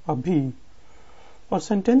है अभी. और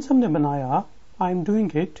सेंटेंस हमने बनाया I am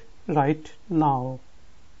doing it right now.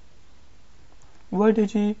 Word है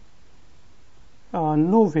जी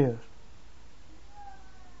नोवेयर.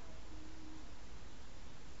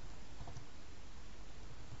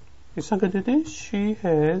 ऐसा कर देते हैं she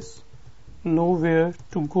has nowhere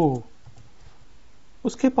to go.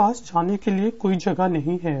 उसके पास जाने के लिए कोई जगह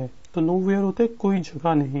नहीं है. तो नोवेयर होता है कोई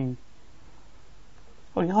जगह नहीं.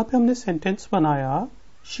 और यहाँ पे हमने सेंटेंस बनाया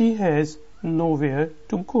she has nowhere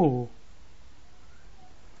to go.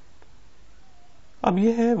 अब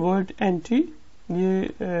ये है वर्ड एंटी,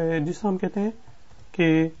 ये जिसे हम कहते हैं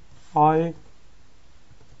कि आई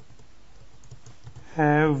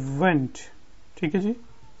हैवंट, ठीक है जी,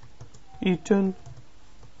 ईटन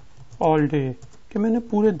ऑल डे, कि मैंने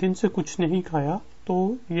पूरे दिन से कुछ नहीं खाया,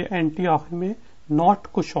 तो ये एंटी आखिर में नॉट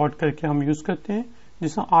को शॉर्ट करके हम यूज करते हैं।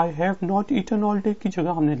 जिसमें I have not eaten all day की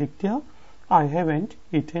जगह हमने लिख दिया I haven't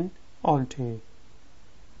eaten all day.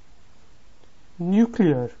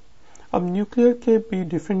 Nuclear, अब न्यूक्लियर के भी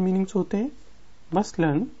डिफरेंट मीनिंग्स होते हैं।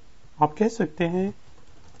 मसलन आप कह सकते हैं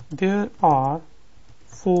there are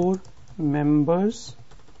 4 members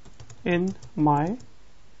in my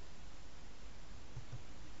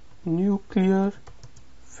nuclear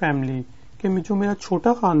family, कि जो मेरा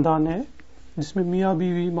छोटा खानदान है जिसमें मियाँ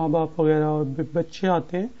बीवी माँ बाप वगैरह और बच्चे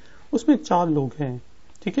आते हैं, उसमें 4 लोग हैं,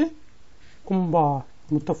 ठीक है, कुंबा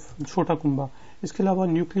छोटा कुंबा। इसके अलावा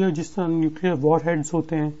न्यूक्लियर, जिस तरह न्यूक्लियर वॉर हेड्स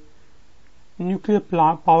होते हैं, न्यूक्लियर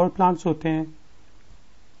पावर प्लांट्स होते हैं,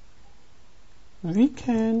 we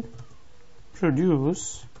can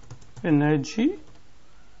produce energy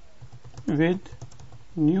with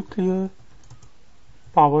nuclear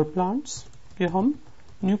power plants, कि हम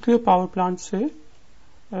न्यूक्लियर पावर प्लांट से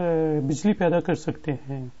बिजली पैदा कर सकते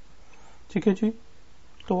हैं, ठीक है जी।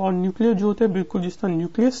 तो और न्यूक्लियर जो होता है बिल्कुल जिस तरह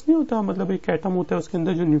न्यूक्लियस नहीं होता, मतलब एक एटम होता है उसके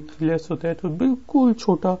अंदर जो न्यूक्लियस होता है, तो बिल्कुल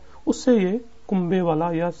छोटा, उससे ये कुंबे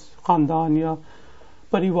वाला या खानदान या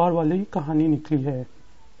परिवार वाली कहानी निकली है।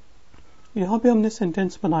 यहाँ पे हमने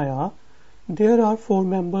सेंटेंस बनाया there are 4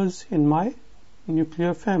 members in my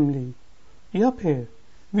nuclear family, या फिर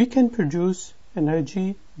we can produce energy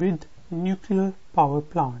with nuclear power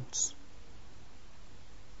plants।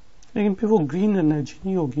 लेकिन फिर वो ग्रीन एनर्जी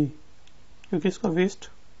नहीं होगी क्योंकि इसका वेस्ट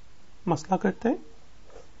मसला करता है।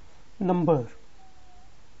 Number,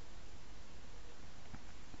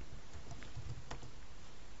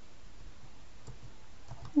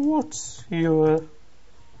 what's your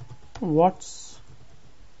WhatsApp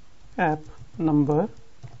number,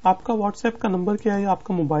 आपका व्हाट्सएप का नंबर क्या है,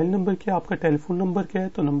 आपका मोबाइल नंबर क्या है, आपका टेलीफोन नंबर क्या है,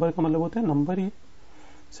 तो नंबर का मतलब होता है नंबर ही।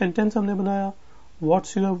 सेंटेंस हमने बनाया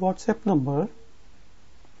what's your WhatsApp number,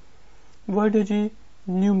 word है जी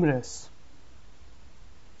numerous,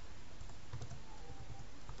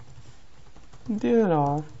 there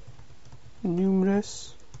are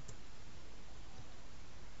numerous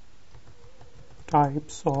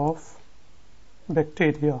types of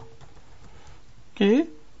bacteria, के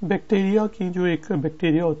बैक्टीरिया की जो एक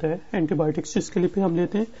बैक्टीरिया होता है एंटीबायोटिक्स जिसके लिए फिर हम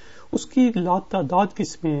लेते हैं, उसकी लातादाद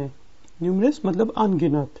किस्में हैं। न्यूमरस मतलब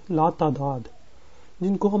अनगिनत, लातादाद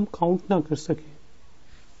जिनको हम काउंट ना कर सके।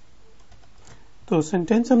 तो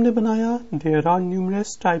सेंटेंस हमने बनाया there are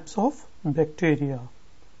numerous types of bacteria.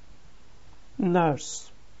 Nurse,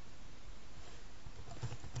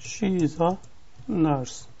 she is a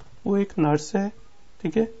nurse, वो एक नर्स है,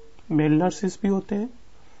 ठीक है, मेल नर्सिस भी होते हैं।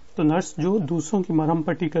 तो नर्स जो दूसरों की मरहम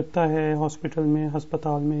पट्टी करता है हॉस्पिटल में,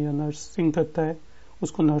 अस्पताल में, या नर्सिंग करता है,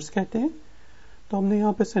 उसको नर्स कहते हैं। तो हमने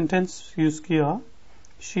यहाँ पे सेंटेंस यूज किया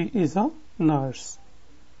शी इज अ नर्स।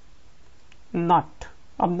 नट,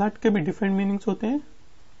 अब नट के भी डिफरेंट मीनिंग्स होते हैं,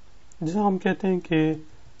 जैसे हम कहते हैं कि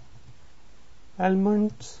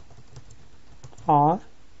आलमंड्स आर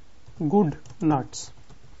गुड नट्स,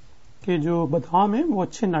 कि जो बादाम है वो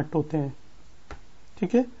अच्छे नट होते हैं,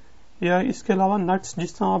 ठीक है। या इसके अलावा नट्स,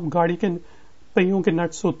 जिस तरह आप गाड़ी के पहियों के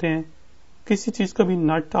नट्स होते हैं, किसी चीज का भी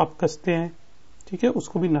नट आप कसते हैं, ठीक है,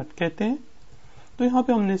 उसको भी नट कहते हैं। तो यहाँ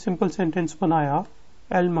पे हमने सिंपल सेंटेंस बनाया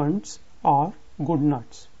आलमंड्स आर गुड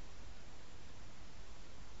नट्स।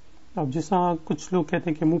 अब जिस तरह कुछ लोग कहते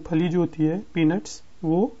हैं कि मूंगफली जो होती है पीनट्स,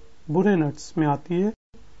 वो बुरे नट्स में आती है,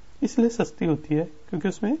 इसलिए सस्ती होती है क्योंकि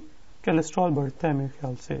उसमें कोलेस्ट्रॉल बढ़ता है मेरे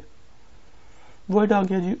ख्याल से। वर्ड आ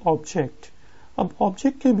गया जी ऑब्जेक्ट। अब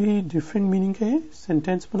ऑब्जेक्ट के भी डिफरेंट मीनिंग है,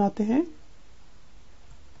 सेंटेंस बनाते हैं।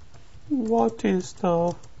 व्हाट इज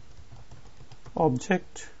द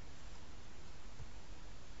ऑब्जेक्ट,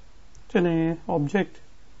 चले object,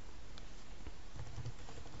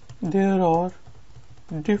 there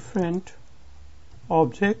are different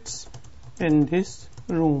objects in this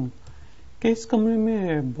room, कि इस कमरे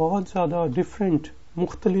में बहुत ज्यादा डिफरेंट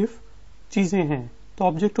मुख्तलिफ चीजें हैं। तो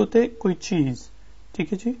ऑब्जेक्ट होते हैं कोई चीज,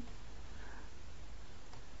 ठीक है जी।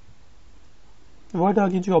 वर्ड आ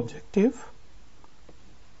गई जी ऑब्जेक्टिव।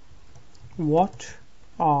 व्हाट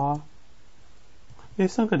आर,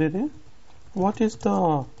 ऐसा कर देते हैं, what is the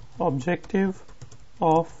objective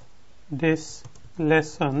of this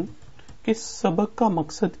lesson, किस सबक का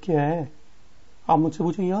मकसद क्या है। आप मुझसे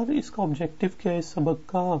पूछें यार इसका ऑब्जेक्टिव क्या है, इस सबक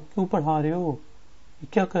का क्यों पढ़ा रहे हो, ये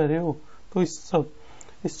क्या कर रहे हो। तो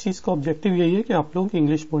इस चीज का ऑब्जेक्टिव यही है कि आप लोग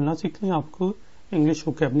इंग्लिश बोलना सीख लें, आपको इंग्लिश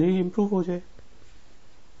वोकैबुलरी इंप्रूव हो जाए।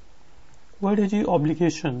 वर्ड है जी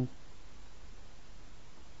obligation.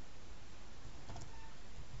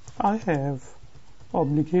 I have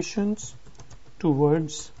obligations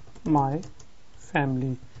towards my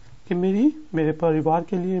family, कि मेरे परिवार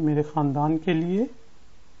के लिए, मेरे खानदान के लिए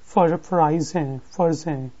फर्ज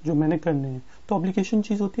हैं जो मैंने करने हैं। तो ऑब्लिगेशन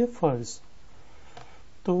चीज होती है फर्ज।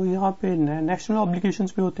 तो यहाँ पे नेशनल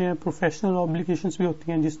ऑब्लिगेशंस भी होते हैं, प्रोफेशनल ऑब्लिगेशंस भी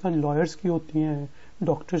होती हैं, जिस तरह लॉयर्स की होती हैं,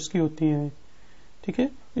 डॉक्टर्स की होती हैं, ठीक है।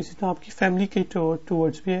 इसी तरह आपकी फैमिली के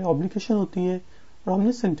टूवर्ड्स भी ऑब्लिगेशन होती हैं। और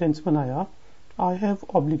हमने सेंटेंस बनाया, I have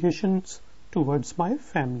obligations towards my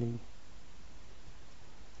family.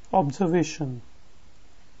 Observation,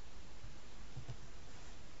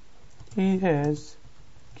 he has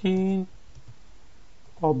keen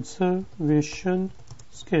observation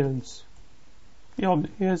skills। he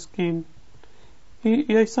has keen,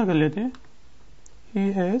 ये ऐसा कर लेते हैं, he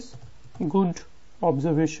has good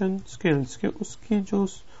observation skills, कि उसकी जो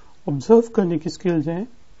ऑब्जर्व करने की स्किल्स हैं,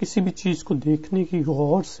 किसी भी चीज को देखने की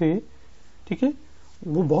गौर से, ठीक है,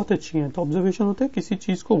 वो बहुत अच्छी हैं। तो ऑब्जर्वेशन होता है किसी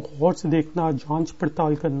चीज को गौर से देखना, जांच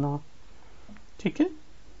पड़ताल करना, ठीक है,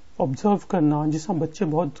 ऑब्जर्व करना, जिसमें बच्चे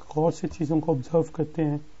बहुत गौर से चीजों को ऑब्जर्व करते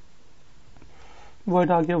हैं।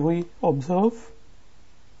 वर्ड आ गया वही observe.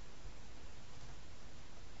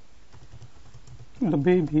 The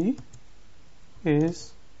baby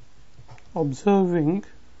is observing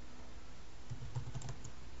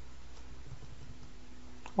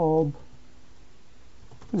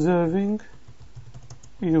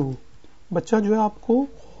you. बच्चा जो है आपको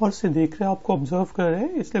गौर से देख रहा है, आपको ऑब्जर्व कर रहा है,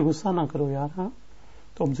 इसलिए गुस्सा ना करो यार। हाँ,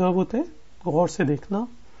 तो ऑब्जर्व होते हैं गौर से देखना।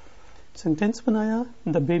 सेंटेंस बनाया,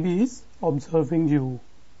 the baby is observing you.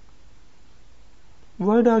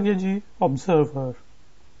 Word आ गया जी observer.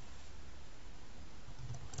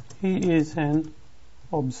 He is an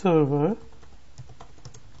observer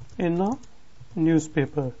in a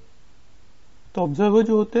newspaper. तो ऑब्जर्वर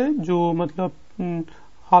जो होते हैं, जो मतलब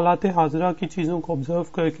हालात हाजरा की चीजों को ऑब्जर्व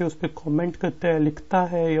करके उस पर कॉमेंट करता है, लिखता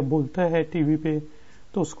है या बोलता है टीवी पे,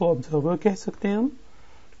 तो उसको ऑब्जर्वर कह सकते हैं हम।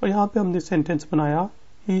 और यहाँ पे हमने सेंटेंस बनाया,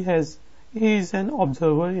 he is an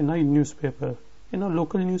observer in a newspaper. In a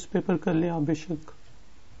local newspaper कर लें आप बेशक।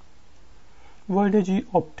 वर्ड है जी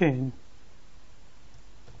ऑब्टेन।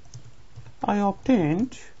 आई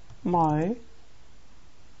ऑब्टेन्ड माई,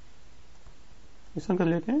 ऐसा कर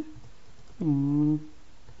लेते हैं,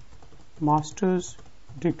 मास्टर्स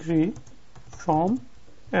डिग्री फ्रॉम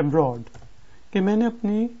एब्रॉड, कि मैंने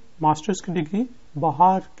अपनी मास्टर्स की डिग्री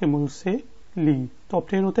बाहर के मुल्क से ली। तो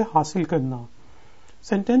ऑब्टेन होते हैं हासिल करना।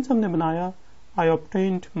 सेंटेंस हमने बनाया, आई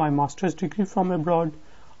obtained my masters degree from abroad.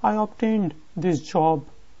 I obtained this job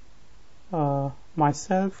my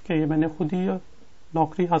self, कि ये मैंने खुद ही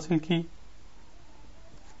नौकरी हासिल की।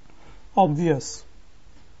 ऑब्वियस,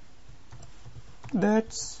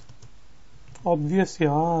 दैट्स ऑब्वियस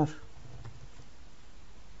यार,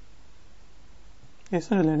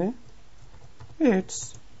 ऐसा ले लें,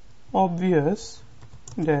 it's obvious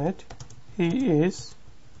that he is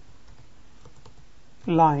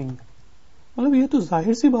lying। मतलब ये तो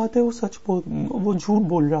जाहिर सी बात है, वो झूठ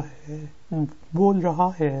बोल रहा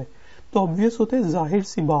है। तो ऑब्वियस होते है जाहिर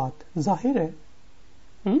सी बात, जाहिर है,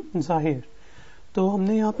 जाहिर। तो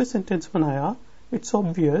हमने यहाँ पे सेंटेंस बनाया, it's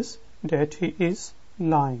obvious that he is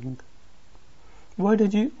lying. Word है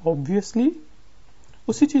जी ऑब्वियसली।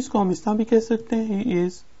 उसी चीज को हम इस तरह भी कह सकते हैं, he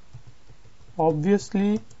is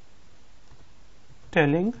obviously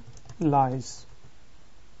telling lies.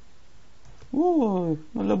 वो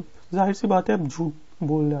मतलब जाहिर सी बात है, अब झूठ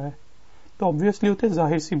बोल रहा है। तो ऑब्वियसली होते है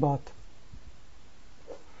जाहिर सी बात।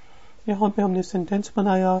 यहां पे हमने सेंटेंस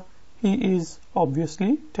बनाया, he is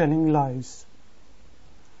obviously telling lies.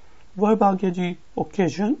 Verb आ गया जी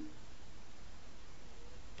ओकेजन।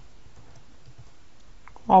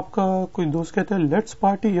 आपका कोई दोस्त कहता है लेट्स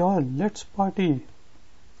पार्टी यार, लेट्स पार्टी,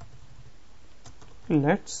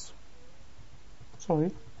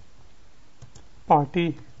 पार्टी।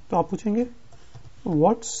 तो आप पूछेंगे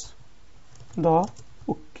व्हाट्स द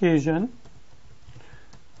ओकेजन।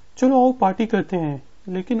 चलो आओ पार्टी करते हैं,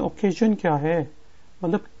 लेकिन ओकेजन क्या है,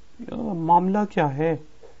 मतलब मामला क्या है,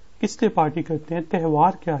 किस लिए पार्टी करते हैं,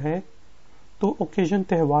 त्योहार क्या है। तो ओकेजन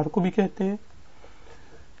त्योहार को भी कहते हैं।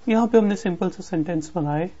 यहां पे हमने सिंपल सा सेंटेंस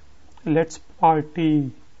बनाए, let's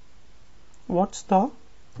party, what's the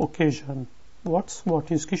occasion,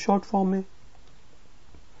 what इसकी शॉर्ट फॉर्म है।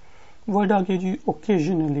 वर्ड आ गया जी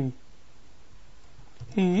ओकेजनली।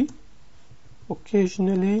 ही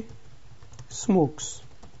ओकेजनली स्मोक्स,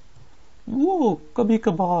 वो कभी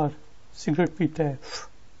कभार सिगरेट पीता है,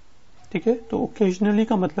 ठीक है। तो ओकेजनली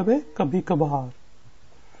का मतलब है कभी कभार,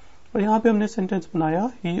 और यहां पे हमने सेंटेंस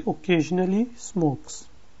बनाया ही ओकेजनली स्मोक्स।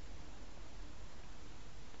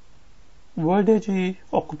 वर्ड है जी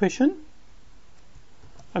ऑक्यूपेशन।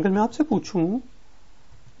 अगर मैं आपसे पूछूं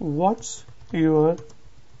व्हाट्स योर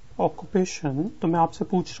ऑक्यूपेशन, तो मैं आपसे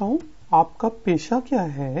पूछ रहा हूं आपका पेशा क्या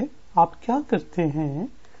है, आप क्या करते हैं।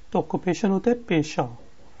 तो ऑक्यूपेशन होता है पेशा,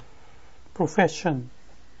 प्रोफेशन।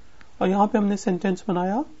 और यहां पे हमने सेंटेंस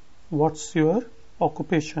बनाया व्हाट्स योर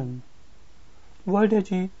ऑक्यूपेशन। वर्ड है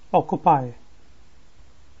जी ऑक्यूपाई।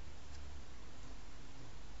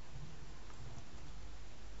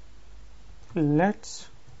 लेट्स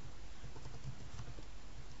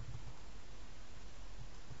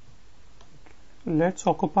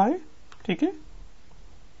ऑक्यूपाई, ठीक है।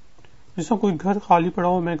 जैसा कोई घर खाली पड़ा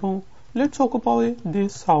हो, मैं कहूँ लेट्स ऑक्यूपाई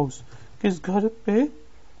दिस हाउस, किस घर पे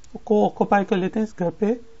को ऑक्यूपाई कर लेते हैं, इस घर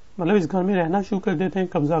पे मतलब इस घर में रहना शुरू कर देते हैं,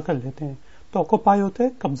 कब्जा कर लेते हैं। तो ऑक्यूपाई होता है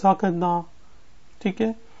कब्जा करना, ठीक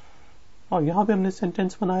है। और यहाँ पे हमने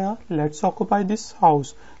सेंटेंस बनाया लेट्स ऑक्यूपाई दिस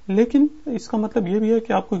हाउस, लेकिन इसका मतलब ये भी है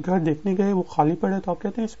कि आप कोई घर देखने गए, वो खाली पड़ा है, तो आप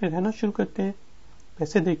कहते हैं इसमें रहना शुरू करते हैं,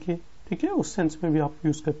 पैसे देखिए, ठीक है। उस सेंस में भी आप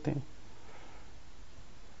यूज करते हैं।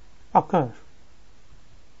 अकर,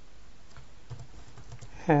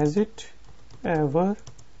 has it ever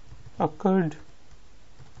occurred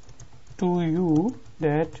to you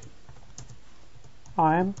that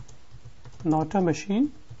I am not a machine।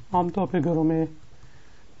 आमतौर पे घरों में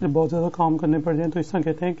जब बहुत ज़्यादा काम करने पड़ जाए तो इस तरह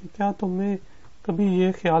कहते हैं कि क्या तुम्हें कभी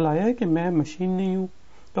ये ख्याल आया है कि मैं मशीन नहीं हूँ।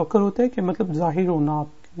 तो अकर होता है कि मतलब जाहिर होना,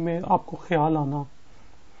 आप में आपको ख्याल आना।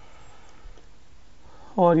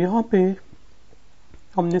 और यहाँ पे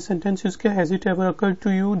हमने सेंटेंस यूज किया has it ever occurred to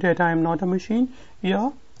you that I am not a machine,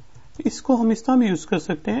 या इसको हम इस तरह भी यूज कर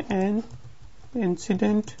सकते हैं an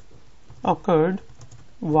incident occurred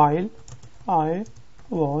while I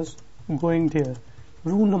was going there।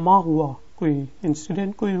 रूनमा हुआ, कोई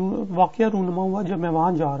इंसिडेंट, कोई वाकया रूनमा हुआ जब मैं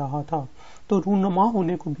वहां जा रहा था। तो रूनमा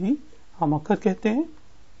होने को भी हम अकर कहते हैं।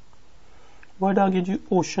 वर्ड आगे जी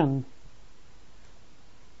ocean.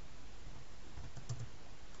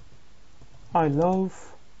 I love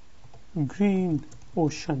green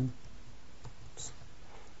ocean,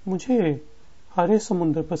 मुझे हरे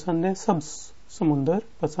समुद्र पसंद है, सब समुंदर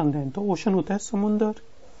पसंद है। तो ओशन होता है समुंदर।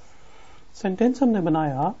 सेंटेंस हमने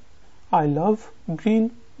बनाया I love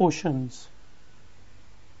green oceans.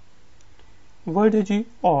 Word है जी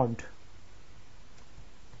ऑड।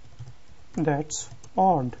 दैट्स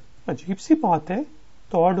ऑड, अजीब सी बात है,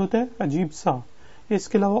 तो ऑड होता है अजीब सा।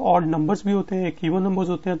 इसके अलावा ऑड नंबर्स भी होते हैं, एक इवन नंबर्स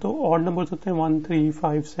होते हैं, तो ऑड नंबर्स होते हैं 1 3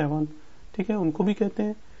 5 7, ठीक है, उनको भी कहते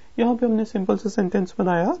हैं। यहां पे हमने सिंपल सा सेंटेंस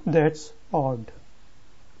बनाया दैट्स ऑड।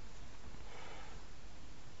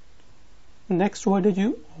 नेक्स्ट वर्ड है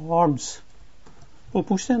जी ऑड्स। वो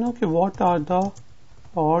पूछते हैं ना कि what are the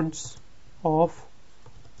odds of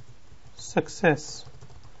success,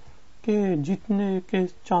 के जीतने के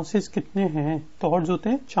चांसेस कितने हैं। तो ऑड्स होते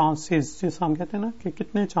हैं चांसेस, जैसा हम कहते हैं ना कि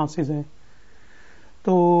कितने चांसेस हैं।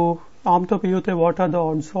 तो आमतौर पर ये होता है what are the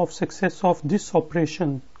odds of success of this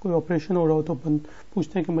operation, कोई ऑपरेशन हो रहा हो तो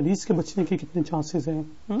पूछते हैं कि मरीज के बचने के कितने चांसेस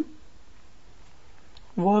हैं।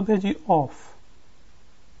 वर्ब है जी of.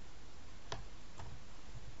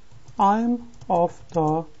 I am of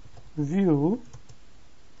the view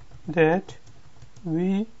that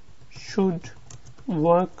we should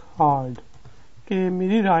work hard, कि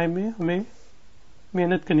मेरी राय में हमें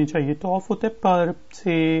मेहनत करनी चाहिए। तो ऑफ होता है पर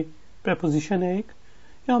से, preposition है एक।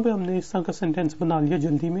 यहाँ पे हमने इस तरह का सेंटेंस बना लिया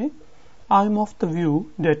जल्दी में, I am of the view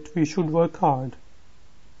that we should work hard।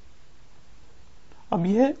 अब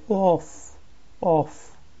ये है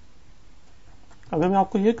ऑफ। अगर मैं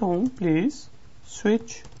आपको ये कहूँ please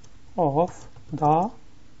switch off the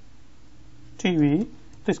TV,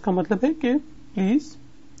 तो इसका मतलब है कि प्लीज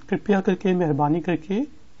कृपया करके, मेहरबानी करके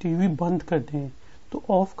टीवी बंद कर दें। तो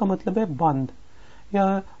ऑफ का मतलब है बंद।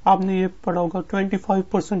 या आपने ये पढ़ा होगा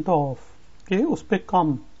 25% ऑफ, के उस पे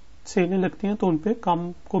कम सेलें लगती हैं तो उन पे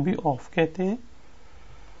कम को भी ऑफ कहते हैं।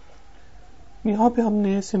 यहाँ पे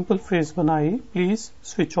हमने सिंपल फ्रेज बनाई please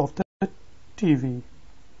switch off the TV.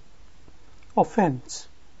 Offence,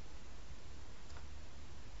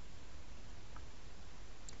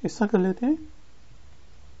 ऐसा कर लेते हैं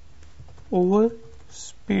over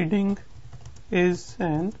speeding is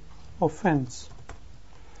an offence,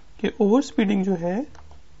 कि ओवर स्पीडिंग जो है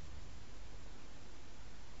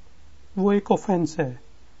वो एक ऑफेंस है,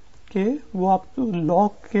 कि वो आप लॉ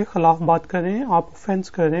के खिलाफ बात कर रहे हैं, आप ऑफेंस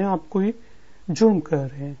कर रहे हैं, आप कोई जुर्म कर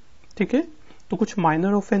रहे हैं, ठीक है। तो कुछ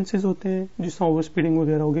माइनर ऑफेंसेस होते हैं जिसमें ओवर स्पीडिंग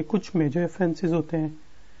वगैरह होगी, कुछ मेजर ऑफेंसेस होते हैं।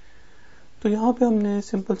 तो यहाँ पे हमने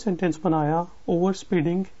सिंपल सेंटेंस बनाया, over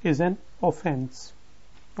speeding is an offence,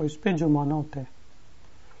 और इस पे जुर्माना होता है,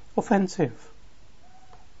 offensive.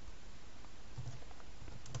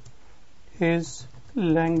 His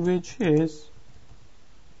language is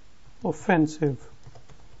offensive।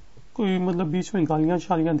 कोई मतलब बीच में गालियां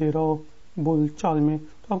शालियां दे रहा हो बोल चाल में,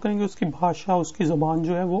 तो आप कहेंगे उसकी भाषा, उसकी जबान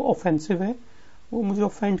जो है वो ऑफेंसिव है, वो मुझे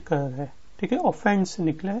ऑफेंड कर रहा है। ठीक है, ऑफेंड से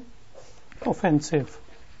निकला है ऑफेंसिव।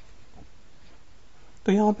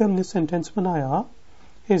 तो यहाँ पे हमने सेंटेंस बनाया,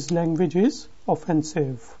 His language is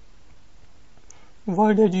offensive।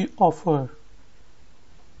 What did he offer?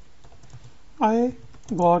 I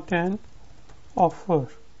got an offer.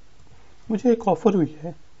 मुझे एक ऑफर हुई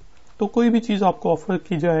है। तो कोई भी चीज आपको ऑफर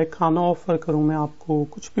की जाए, खाना ऑफर करूं मैं आपको,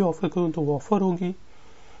 कुछ भी ऑफर करूं तो वो ऑफर होगी।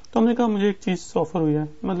 तो हमने कहा मुझे एक चीज ऑफर हुई है,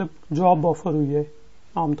 मतलब जॉब ऑफर हुई है,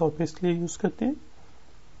 आमतौर पे इसलिए यूज करते हैं।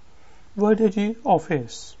 वर्ड है जी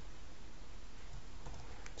ऑफिस।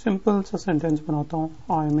 सिंपल सा सेंटेंस बनाता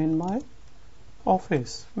हूं, I am in my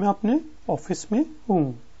office. मैं अपने ऑफिस में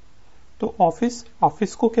हूं। तो ऑफिस,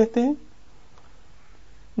 ऑफिस को कहते हैं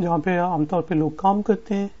जहां पे आमतौर पे लोग काम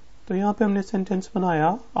करते हैं। तो यहां पे हमने सेंटेंस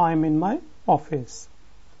बनाया, I am in my office.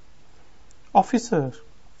 Officer,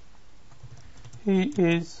 he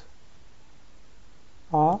is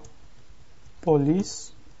a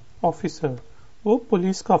police officer. वो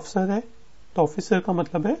पुलिस का अफसर है। तो ऑफिसर का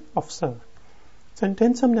मतलब है अफसर।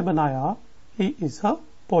 सेंटेंस हमने बनाया, he is a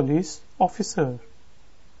police officer.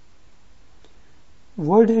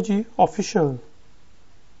 Word है जी ऑफिशियल।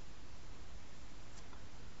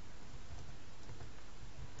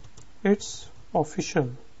 It's official।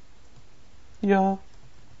 या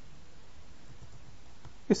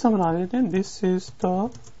इसका बना लेते हैं, this is the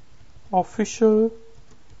official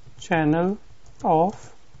channel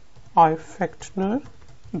of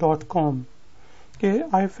ifactner.com के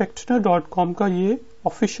ifactner.com का ये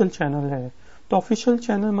ऑफिशियल चैनल है। तो ऑफिशियल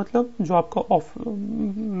चैनल मतलब जो आपका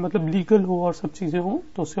मतलब लीगल हो और सब चीजें हो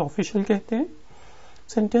तो उसे ऑफिशियल कहते हैं।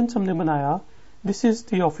 सेंटेंस हमने बनाया, This is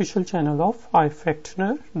the official channel of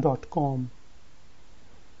Ifactner.com।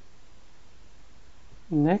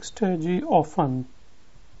 Next है जी often।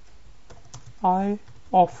 I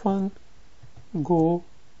often go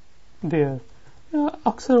there।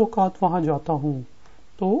 अक्सर औकात वहां जाता हूं।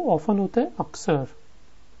 तो often होता है अक्सर।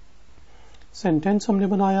 सेंटेंस हमने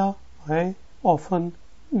बनाया, I often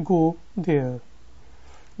go there।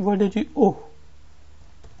 Word है जी ओह।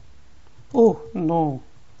 Oh no,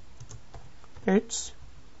 It's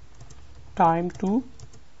time to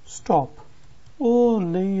stop। ओ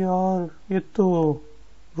नहीं यार, ये तो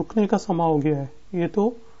रुकने का समय हो गया है, ये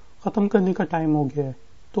तो खत्म करने का टाइम हो गया है।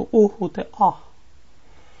 तो ओ होता है आह।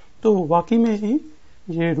 तो वाकई में ही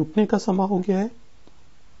ये रुकने का समय हो गया है।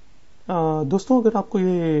 दोस्तों, अगर आपको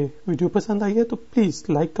ये वीडियो पसंद आई है तो प्लीज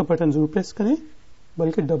लाइक का बटन जरूर प्रेस करें,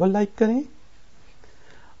 बल्कि डबल लाइक करें,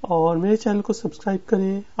 और मेरे चैनल को सब्सक्राइब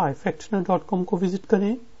करें, ifactner.com को विजिट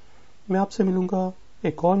करें। मैं आपसे मिलूंगा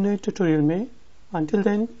एक और नए ट्यूटोरियल में। Until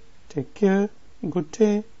then, take care, good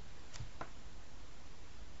day।